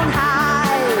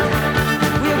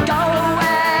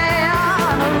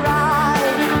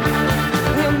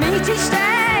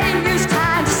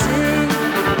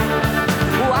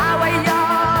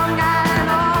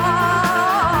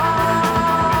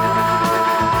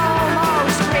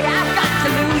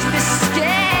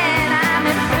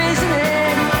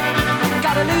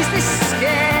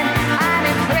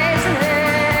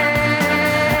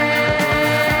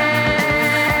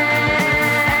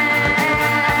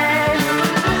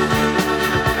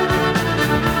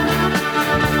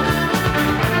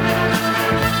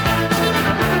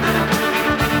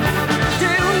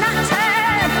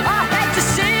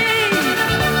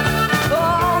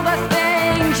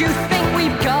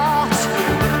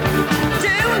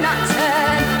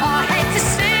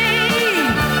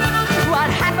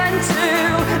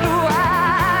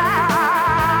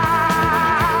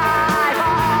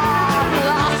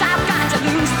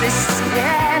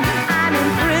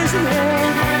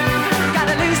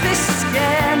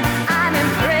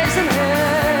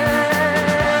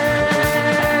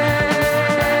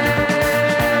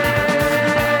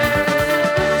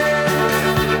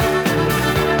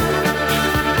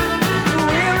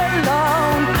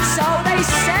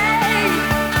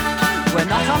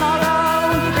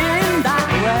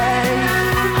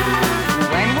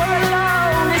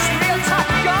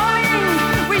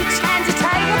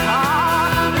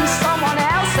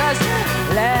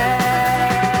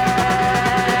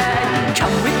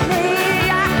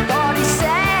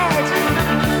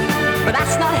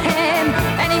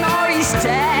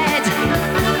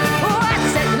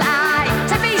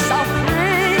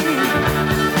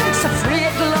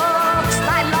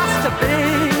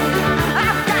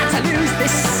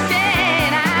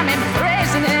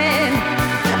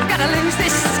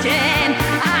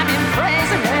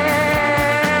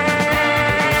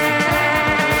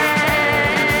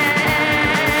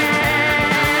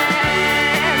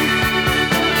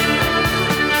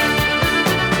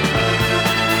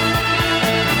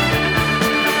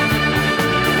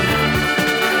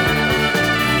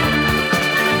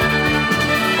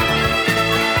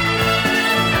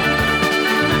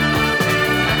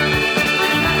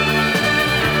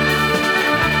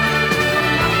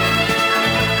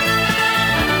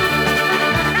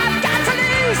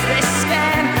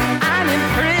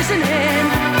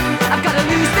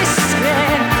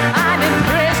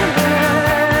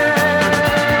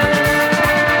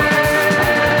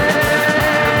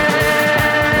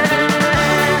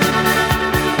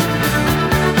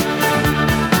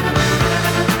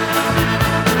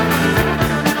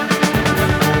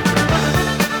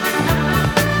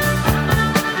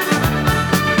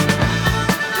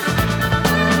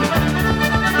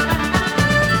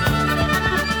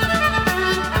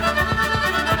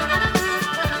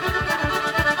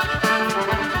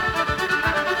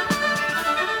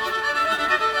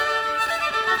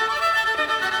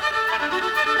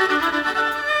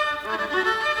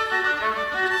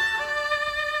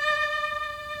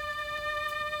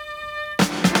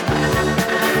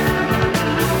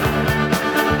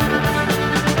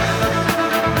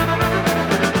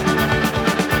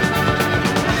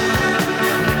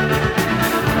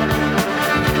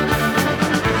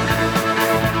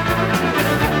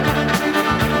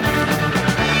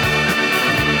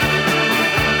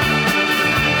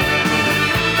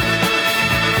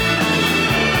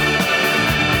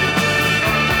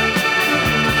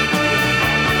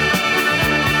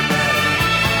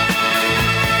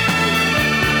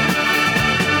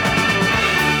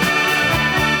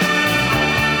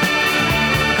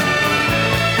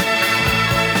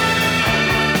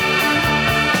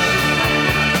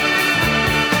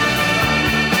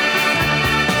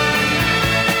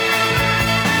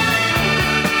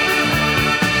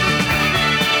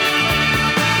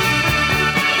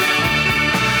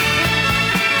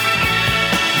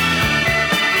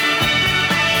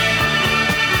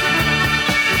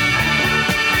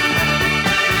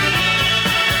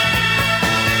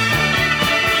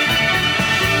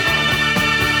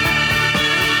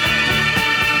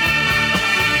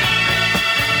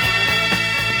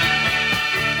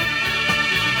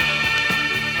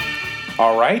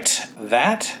 All right,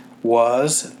 that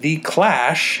was The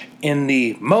Clash in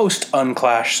the most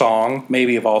unclash song,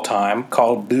 maybe of all time,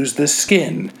 called Lose the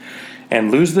Skin.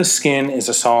 And Lose the Skin is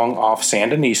a song off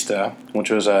Sandinista, which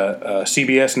was a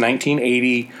CBS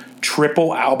 1980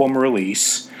 triple album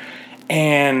release.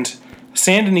 And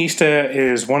Sandinista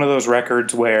is one of those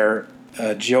records where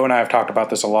Joe and I have talked about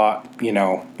this a lot, you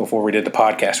know, before we did the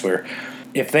podcast, where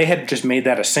if they had just made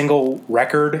that a single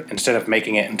record instead of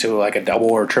making it into like a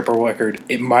double or triple record,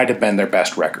 it might have been their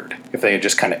best record if they had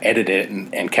just kind of edited it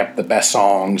and kept the best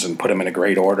songs and put them in a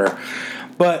great order.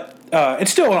 But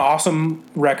it's still an awesome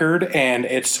record, and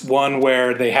it's one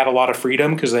where they had a lot of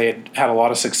freedom because they had a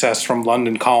lot of success from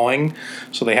London Calling,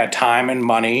 so they had time and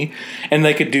money, and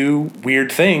they could do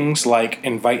weird things like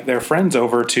invite their friends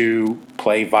over to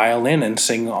play violin and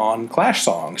sing on Clash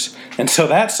songs. And so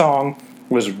that song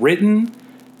was written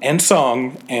and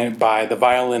sung by the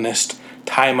violinist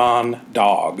Tymon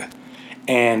Dog.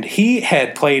 And he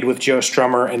had played with Joe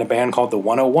Strummer in a band called the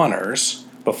 101ers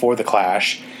before the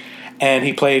Clash. And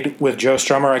he played with Joe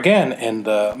Strummer again in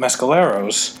the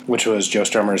Mescaleros, which was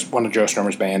one of Joe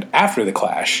Strummer's band after the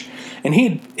Clash. And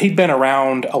he'd been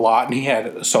around a lot, and he had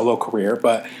a solo career,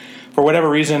 but for whatever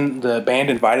reason, the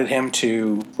band invited him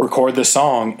to record this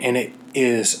song, and it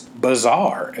is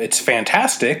bizarre. It's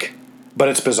fantastic, but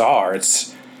it's bizarre.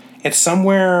 It's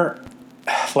somewhere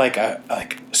like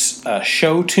a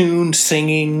show tune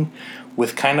singing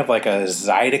with kind of like a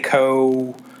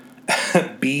Zydeco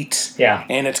beat. Yeah.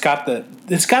 And it's got the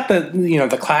you know,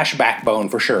 the Clash backbone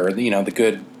for sure. You know, the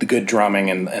good drumming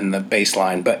and the bass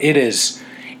line, but it is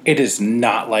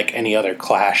not like any other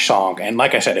Clash song. And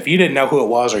like I said, if you didn't know who it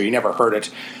was or you never heard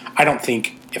it, I don't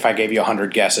think if I gave you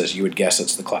 100 guesses, you would guess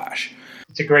it's the Clash.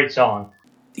 It's a great song.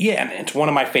 Yeah, and it's one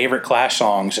of my favorite Clash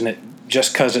songs, and it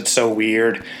just because it's so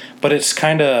weird, but it's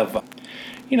kind of,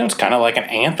 you know, it's kind of like an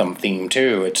anthem theme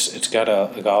too. It's got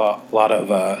a lot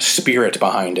of spirit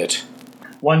behind it.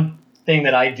 One thing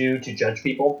that I do to judge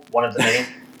people, one of the main,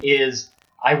 is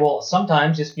I will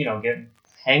sometimes just, you know, get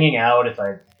hanging out. If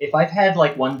I've had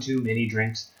like one too many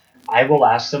drinks, I will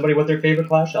ask somebody what their favorite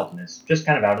Clash album is, just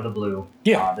kind of out of the blue.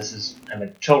 Yeah, I'm a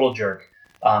total jerk,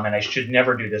 and I should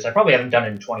never do this. I probably haven't done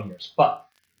it in 20 years, but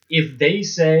if they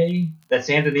say that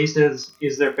Sandinista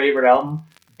is their favorite album,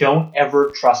 don't ever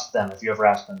trust them if you ever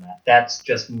ask them that. That's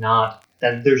just not...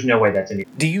 There's no way that's any...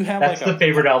 Do you have that's the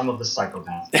favorite album of the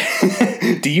psychopath.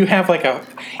 Do you have like a...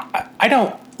 I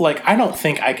don't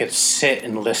think I could sit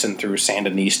and listen through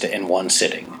Sandinista in one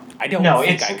sitting. I don't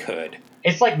think I could.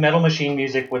 It's like Metal Machine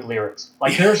music with lyrics.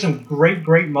 Like, there are some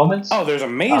great moments. Oh, there's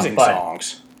amazing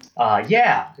songs.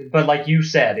 Yeah, but like you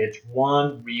said, it's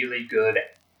one really good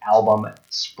album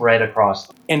spread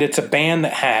across. And it's a band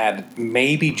that had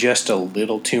maybe just a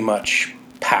little too much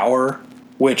power,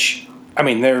 which, I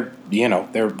mean, they're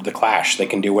the Clash. They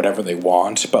can do whatever they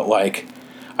want, but like,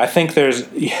 I think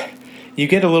you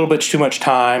get a little bit too much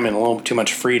time and a little too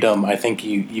much freedom. I think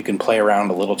you can play around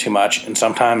a little too much, and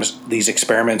sometimes these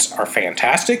experiments are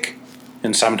fantastic,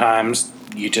 and sometimes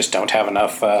you just don't have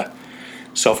enough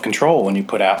self-control when you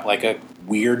put out like a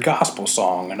weird gospel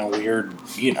song and a weird,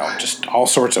 you know, just all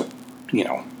sorts of, you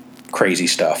know, crazy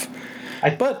stuff. I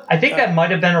think that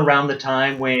might have been around the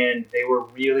time when they were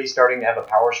really starting to have a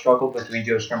power struggle between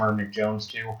Joe Strummer and Mick Jones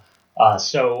too.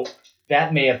 So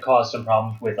that may have caused some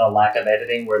problems with a lack of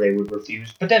editing where they would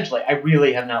refuse. Potentially, I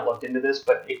really have not looked into this,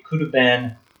 but it could have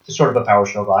been just sort of a power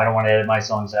struggle. I don't want to edit my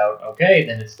songs out. Okay,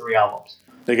 then it's 3 albums.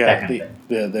 They got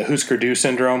the Husker Du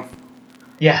syndrome.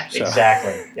 Yeah, so.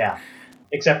 Exactly. Yeah.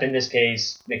 Except in this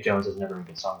case, Mick Jones is never a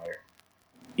good songwriter.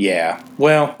 Yeah.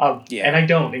 Well, yeah. And I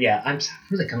don't, I'm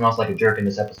really coming off like a jerk in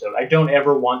this episode. I don't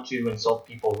ever want to insult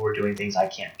people who are doing things I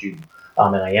can't do.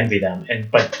 And I envy them.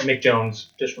 But Mick Jones,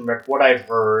 just from what I've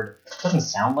heard, doesn't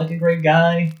sound like a great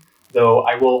guy. Though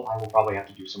I will probably have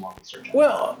to do some more research on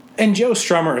Well, and Joe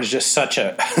Strummer is just such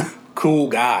a cool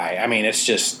guy. I mean,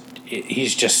 he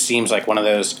just seems like one of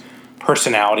those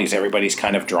personalities everybody's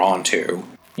kind of drawn to.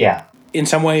 Yeah. In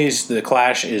some ways, the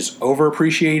Clash is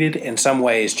overappreciated. In some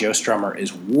ways, Joe Strummer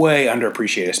is way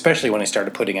underappreciated, especially when he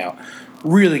started putting out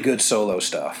really good solo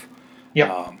stuff.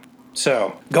 Yep.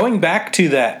 So, going back to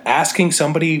that, asking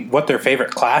somebody what their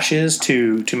favorite Clash is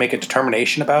to make a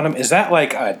determination about them, is that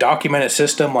like a documented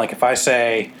system? Like if I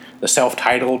say the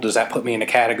self-titled, does that put me in a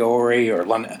category? Or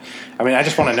London? I mean, I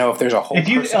just want to know if there's a whole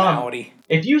personality.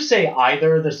 If you say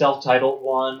either the self-titled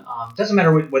one, doesn't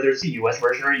matter whether it's the US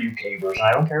version or UK version,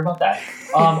 I don't care about that,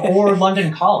 or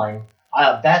London Calling,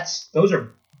 those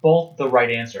are both the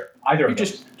right answer. Either of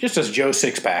those. Just as Joe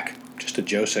Sixpack. Just a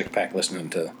Joe Sixpack listening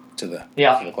to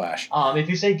the Clash. If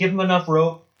you say give him enough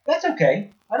rope, that's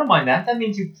okay. I don't mind that. That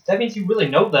means you really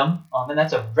know them, and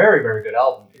that's a very, very good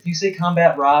album. If you say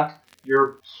Combat Rock,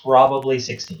 you're probably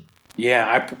 16.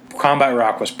 Yeah, Combat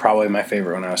Rock was probably my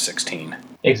favorite when I was 16.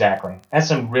 Exactly. Has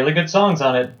some really good songs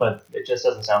on it, but it just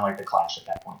doesn't sound like The Clash at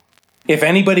that point. If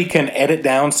anybody can edit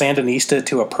down Sandinista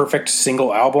to a perfect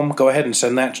single album, go ahead and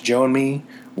send that to Joe and me.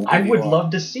 I would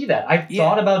love to see that. I've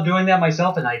thought about doing that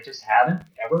myself, and I just haven't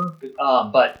ever.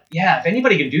 But yeah, if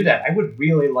anybody can do that, I would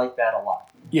really like that a lot.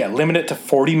 Yeah, limit it to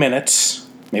 40 minutes,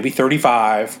 maybe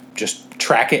 35. Just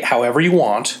track it however you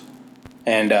want,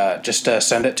 and just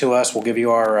send it to us. We'll give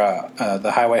you our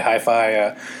the Highway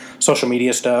Hi-Fi social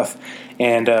media stuff,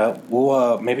 and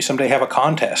we'll maybe someday have a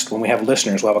contest. When we have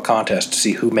listeners, we'll have a contest to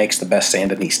see who makes the best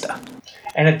Sandinista.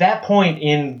 And at that point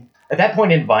in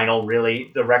vinyl,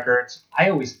 really, the records, I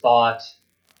always thought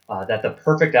that the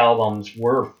perfect albums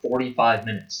were 45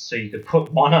 minutes, so you could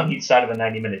put one on each side of a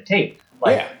 90-minute tape.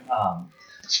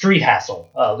 Street Hassle,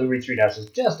 Lou Reed Street Hassle is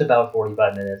just about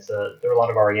 45 minutes. There are a lot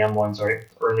of REM ones, or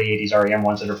early 80s REM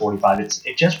ones that are 45.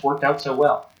 It just worked out so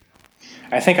well.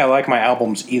 I think I like my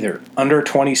albums either under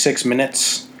 26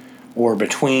 minutes or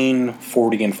between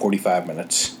 40 and 45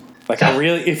 minutes. Like, I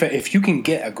really, if you can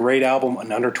get a great album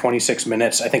in under 26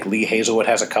 minutes, I think Lee Hazelwood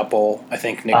has a couple. I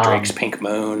think Nick Drake's Pink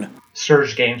Moon.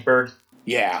 Serge Gainsbourg.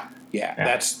 Yeah.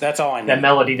 That's all I know. That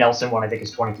Melody Nelson one, I think,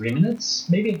 is 23 minutes,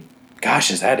 maybe.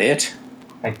 Gosh, is that it?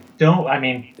 It's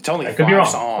only I could be 5 wrong.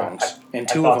 songs, and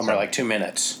 2 thought of them so. are like 2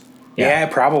 minutes. Yeah,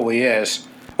 it probably is.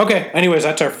 Okay, anyways,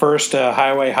 that's our first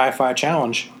Highway Hi-Fi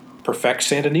challenge. Perfect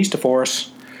Sandinista for us.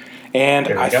 And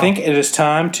I think it is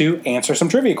time to answer some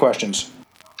trivia questions.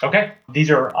 Okay.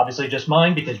 These are obviously just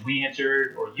mine because you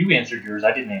answered yours.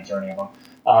 I didn't answer any of them.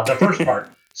 The first part.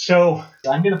 So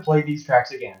I'm going to play these tracks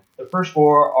again. The first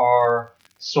 4 are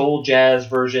soul jazz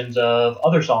versions of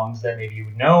other songs that maybe you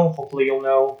would know. Hopefully you'll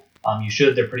know. You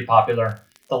should. They're pretty popular.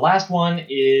 The last one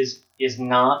is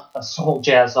not a soul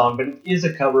jazz song, but it is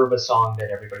a cover of a song that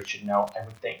everybody should know, I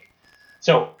would think.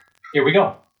 So here we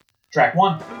go. Track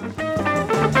 1.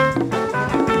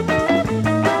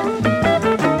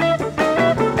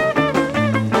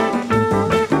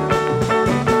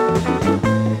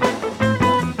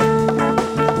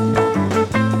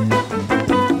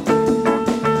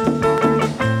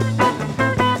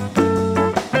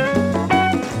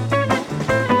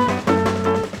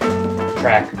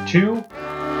 Track 2.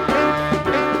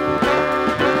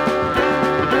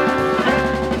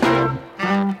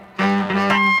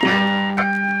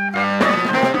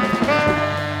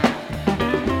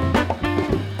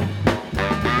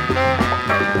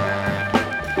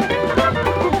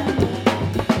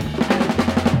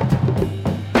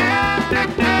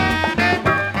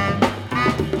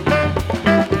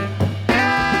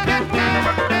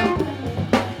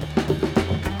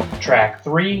 Track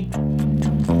 3.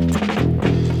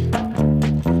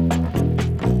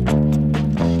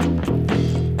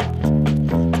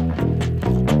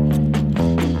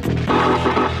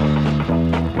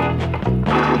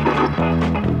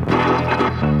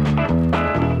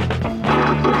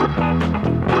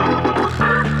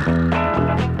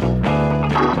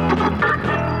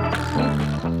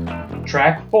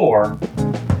 Track 4.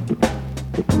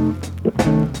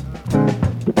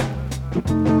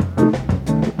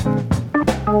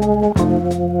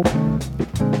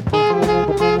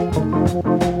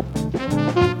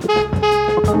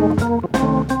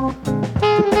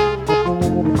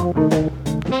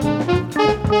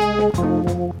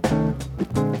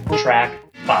 Track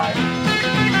 5.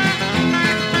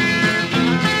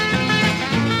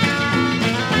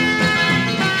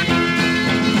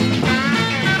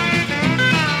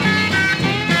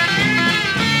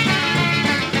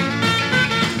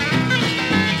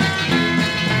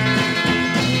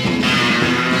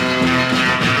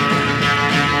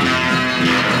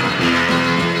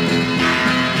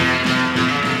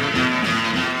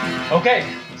 Okay,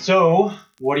 so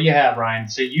what do you have, Ryan?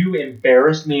 So you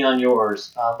embarrassed me on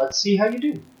yours. Let's see how you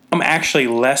do. I'm actually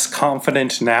less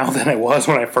confident now than I was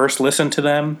when I first listened to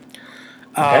them.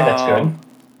 Okay, that's good.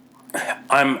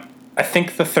 I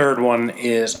think the third one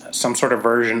is some sort of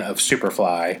version of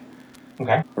Superfly.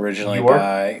 Okay. Originally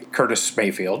by Curtis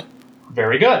Mayfield.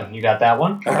 Very good. You got that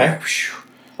one. Okay.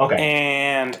 Okay.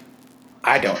 And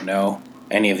I don't know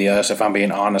any of the others, if I'm being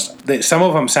honest. Some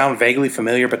of them sound vaguely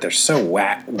familiar, but they're so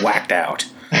whacked out.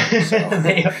 So.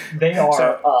 they are.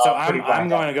 So I'm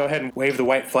going to go ahead and wave the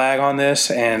white flag on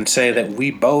this and say that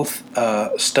we both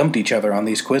stumped each other on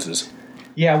these quizzes.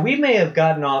 Yeah, we may have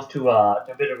gotten off to a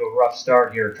bit of a rough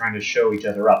start here trying to show each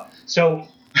other up. So,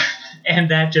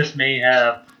 and that just may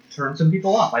have turn some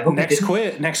people off. I hope Next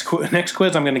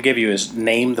quiz I'm going to give you is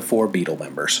name the 4 Beatle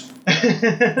members.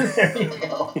 There you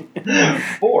go.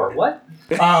 4, what?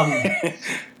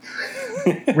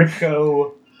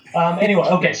 Ripco. Anyway,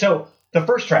 okay, so the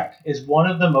first track is one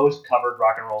of the most covered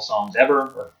rock and roll songs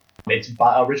ever. It's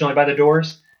originally by The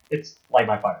Doors. It's Light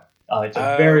My Fire. It's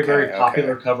a very, very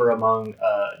popular cover among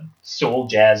soul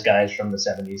jazz guys from the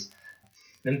 70s.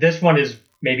 And this one is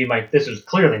this is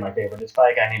clearly my favorite. It's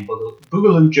by a guy named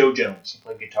Boogaloo Joe Jones. He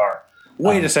played guitar.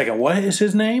 Wait a second. What is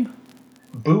his name?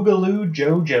 Boogaloo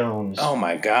Joe Jones. Oh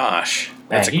my gosh.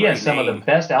 He has some of the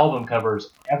best album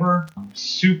covers ever.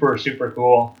 Super, super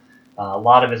cool. A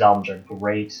lot of his albums are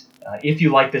great. If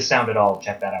you like this sound at all,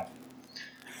 check that out.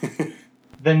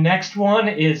 The next one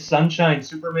is Sunshine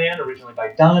Superman, originally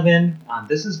by Donovan.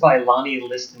 This is by Lonnie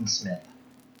Liston Smith.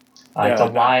 It's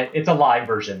a live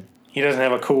version. He doesn't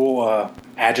have a cool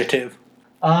adjective?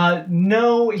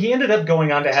 No, he ended up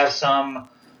going on to have some,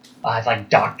 like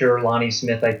Dr. Lonnie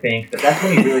Smith, I think. But that's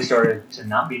when he really started to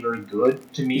not be very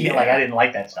good to me. Yeah. Like, I didn't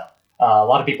like that stuff. A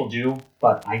lot of people do,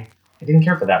 but I didn't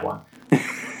care for that one.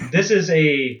 This is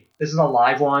a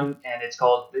live one, and it's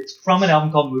from an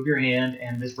album called Move Your Hand,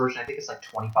 and this version, I think it's like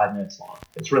 25 minutes long.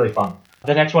 It's really fun.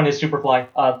 The next one is Superfly.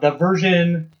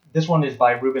 This one is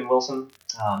by Reuben Wilson.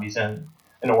 He's an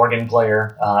organ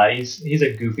player. He's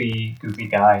a goofy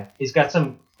guy. He's got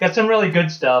some really good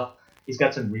stuff. He's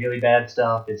got some really bad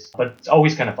stuff. But it's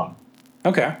always kind of fun.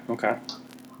 Okay.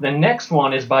 The next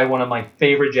one is by one of my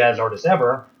favorite jazz artists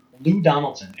ever, Lou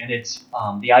Donaldson, and it's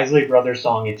the Isley Brothers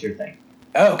song "It's Your Thing."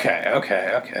 Okay.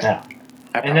 Yeah.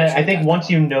 And then I think once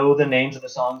you know the names of the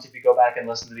songs, if you go back and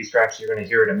listen to these tracks, you're going to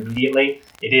hear it immediately.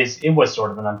 It was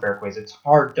sort of an unfair quiz. It's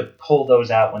hard to pull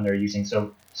those out when they're using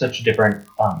such different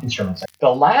instruments. The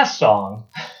last song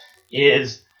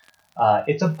is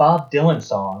it's a Bob Dylan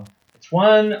song. It's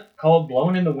one called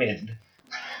 "Blowin' in the Wind,"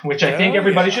 which I think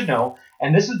everybody should know.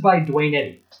 And this is by Duane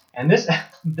Eddy. And this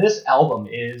album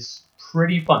is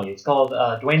pretty funny. It's called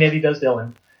Duane Eddy Does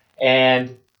Dylan,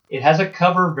 and it has a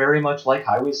cover very much like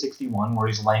Highway 61, where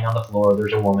he's laying on the floor,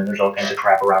 there's a woman, there's all kinds of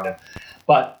crap around him.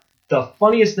 But the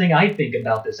funniest thing I think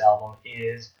about this album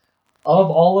is,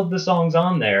 of all of the songs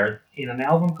on there, in an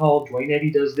album called Duane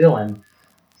Eddy Does Dylan,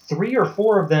 3 or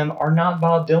 4 of them are not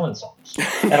Bob Dylan songs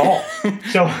at all.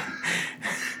 So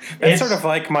it's sort of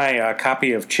like my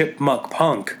copy of Chipmunk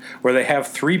Punk, where they have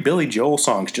 3 Billy Joel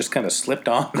songs just kind of slipped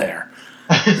on there.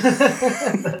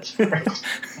 That's right.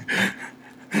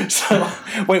 So,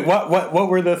 wait, what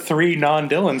were the 3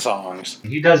 non-Dylan songs?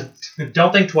 He does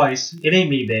Don't Think Twice, It Ain't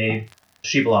Me, Babe,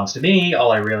 She Belongs to Me,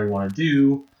 All I Really Want to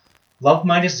Do, Love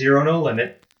Minus Zero, No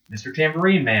Limit, Mr.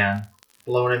 Tambourine Man,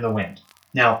 Blowin' in the Wind.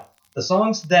 Now, the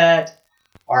songs that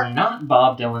are not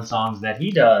Bob Dylan songs that he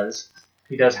does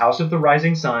House of the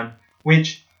Rising Sun,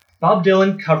 which Bob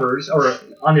Dylan covers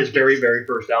on his very, very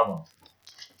first album.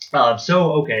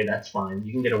 Okay, that's fine.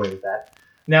 You can get away with that.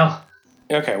 Now...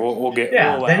 Okay, we'll get...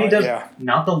 Yeah, then he does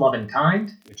Not the Lovin'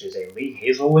 Kind, which is a Lee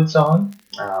Hazelwood song.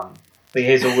 Lee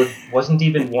Hazelwood wasn't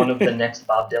even one of the next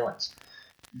Bob Dylans.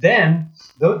 Then,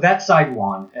 that's side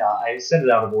 1. I said it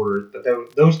out of order, but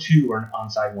those 2 are on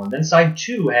side 1. Then side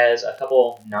 2 has a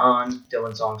couple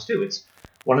non-Dylan songs, too.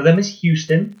 One of them is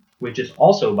Houston, which is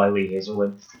also by Lee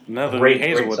Hazelwood. Another Lee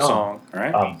Hazelwood song,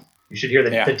 right? You should hear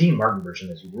the Dean Martin version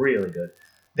is really good.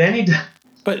 Then he does...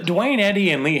 But Duane Eddy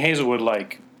and Lee Hazelwood,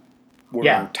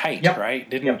 were tight, right?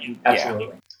 Didn't you? Absolutely.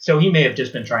 Yeah. So he may have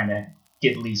just been trying to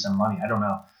get Lee some money. I don't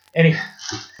know.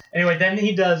 Anyway, then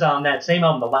he does on that same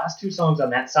album, the last 2 songs on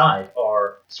that side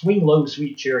are Swing Low,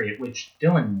 Sweet Chariot, which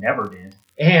Dylan never did.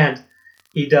 And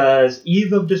he does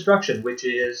Eve of Destruction, which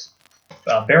is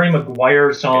a Barry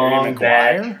McGuire song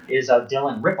that is a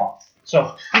Dylan ripoff.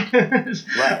 So,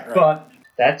 right. But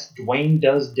that's Duane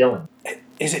Does Dylan.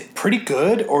 Is it pretty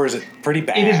good or is it pretty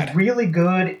bad? It is really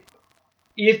good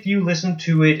if you listen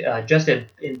to it just in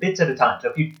bits at a time. So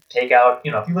if you take out,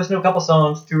 if you listen to a couple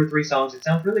songs, 2 or 3 songs, it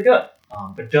sounds really good.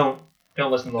 But don't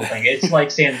listen to the whole thing. It's like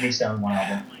Sandinista on one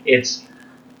album.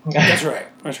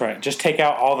 That's right. Just take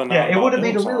out all the it would have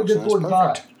made a really good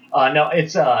 45. No,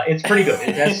 it's pretty good.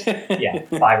 It has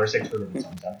 5 or 6 really good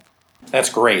songs on it. That's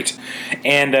great.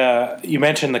 And you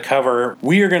mentioned the cover.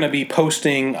 We are going to be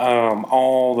posting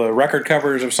all the record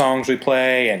covers of songs we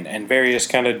play and various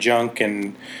kind of junk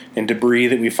and debris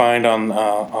that we find on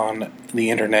the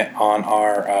internet on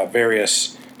our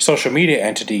various social media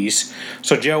entities.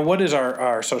 So, Joe, what is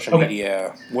our social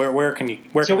media? Where can you?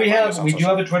 So we do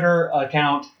have a Twitter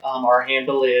account. Our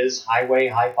handle is Highway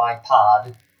Hi-Fi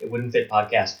Pod. It wouldn't fit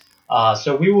podcast.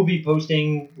 So we will be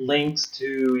posting links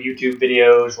to YouTube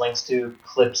videos, links to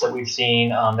clips that we've seen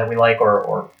that we like,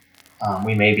 or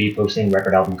We may be posting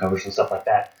record album covers and stuff like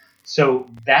that. So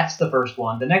that's the first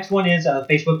one. The next one is a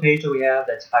Facebook page that we have.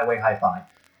 That's Highway Hi-Fi.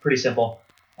 Pretty simple.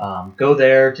 Go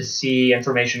there to see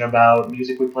information about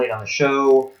music we played on the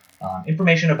show.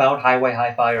 Information about Highway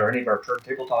Hi-Fi or any of our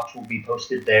turntable talks will be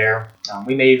posted there.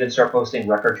 We may even start posting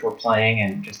records we're playing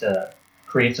and just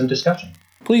create some discussion.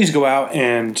 Please go out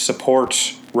and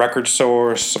support Record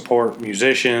Source, support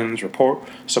musicians,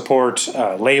 support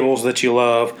labels that you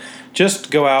love.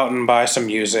 Just go out and buy some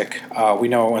music. We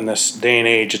know in this day and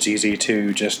age it's easy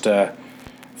to just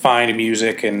find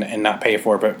music and not pay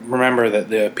for it. But remember that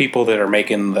the people that are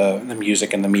making the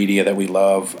music and the media that we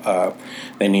love,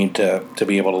 they need to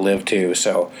be able to live too.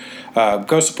 So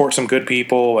go support some good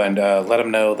people and let them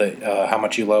know that how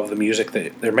much you love the music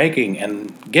that they're making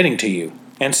and getting to you.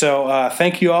 And so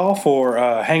thank you all for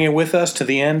hanging with us to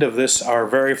the end of this, our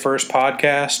very first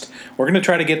podcast. We're going to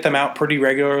try to get them out pretty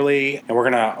regularly, and we're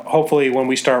going to, hopefully when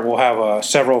we start, we'll have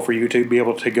several for you to be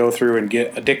able to go through and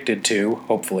get addicted to,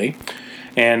 hopefully.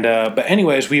 And but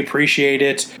anyways, we appreciate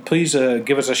it. Please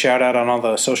give us a shout out on all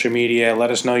the social media. Let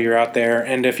us know you're out there.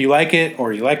 And if you like it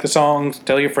or you like the songs,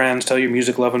 tell your friends, tell your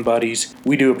music loving buddies.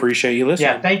 We do appreciate you listening.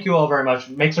 Yeah, thank you all very much.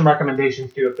 Make some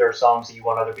recommendations too if there are songs that you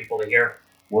want other people to hear.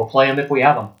 We'll play them if we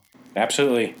have them.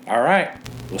 Absolutely. All right.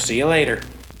 We'll see you later.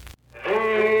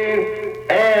 The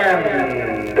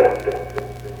end.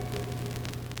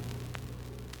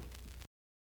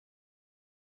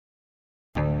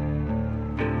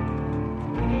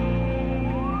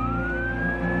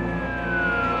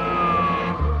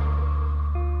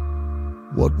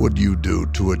 What would you do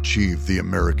to achieve the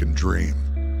American dream?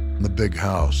 The big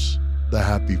house, the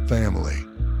happy family,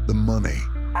 the money.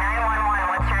 911,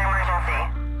 what's your emergency?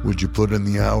 Would you put in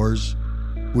the hours?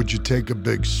 Would you take a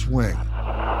big swing?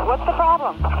 What's the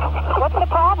problem? What's the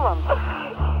problem?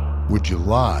 Would you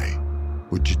lie?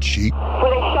 Would you cheat? Were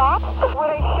they shot? Were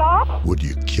they shot? Would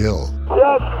you kill?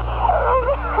 Yes.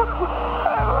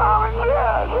 My mom is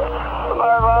dead.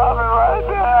 My mom is right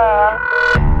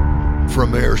there.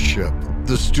 From Airship,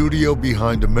 the studio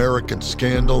behind American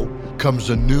Scandal, comes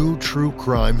a new true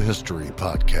crime history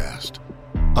podcast.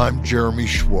 I'm Jeremy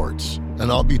Schwartz,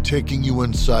 and I'll be taking you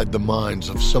inside the minds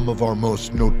of some of our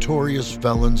most notorious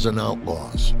felons and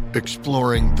outlaws,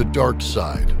 exploring the dark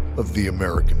side of the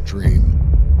American dream.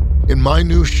 In my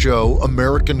new show,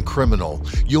 American Criminal,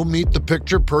 you'll meet the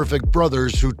picture-perfect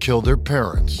brothers who killed their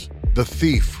parents, the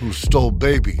thief who stole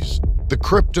babies, the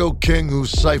crypto king who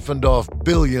siphoned off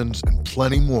billions, and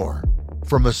plenty more.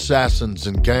 From assassins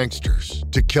and gangsters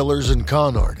to killers and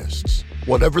con artists.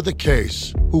 Whatever the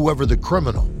case, whoever the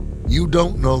criminal, you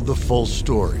don't know the full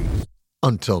story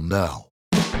until now.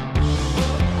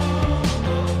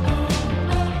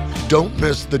 Don't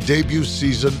miss the debut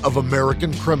season of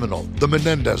American Criminal, The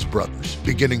Menendez Brothers,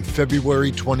 beginning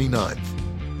February 29th.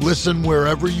 Listen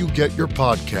wherever you get your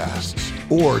podcasts,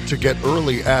 or to get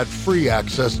early ad-free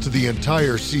access to the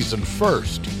entire season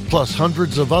first, plus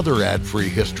hundreds of other ad-free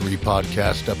history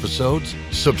podcast episodes,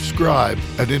 subscribe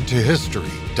at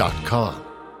IntoHistory.com.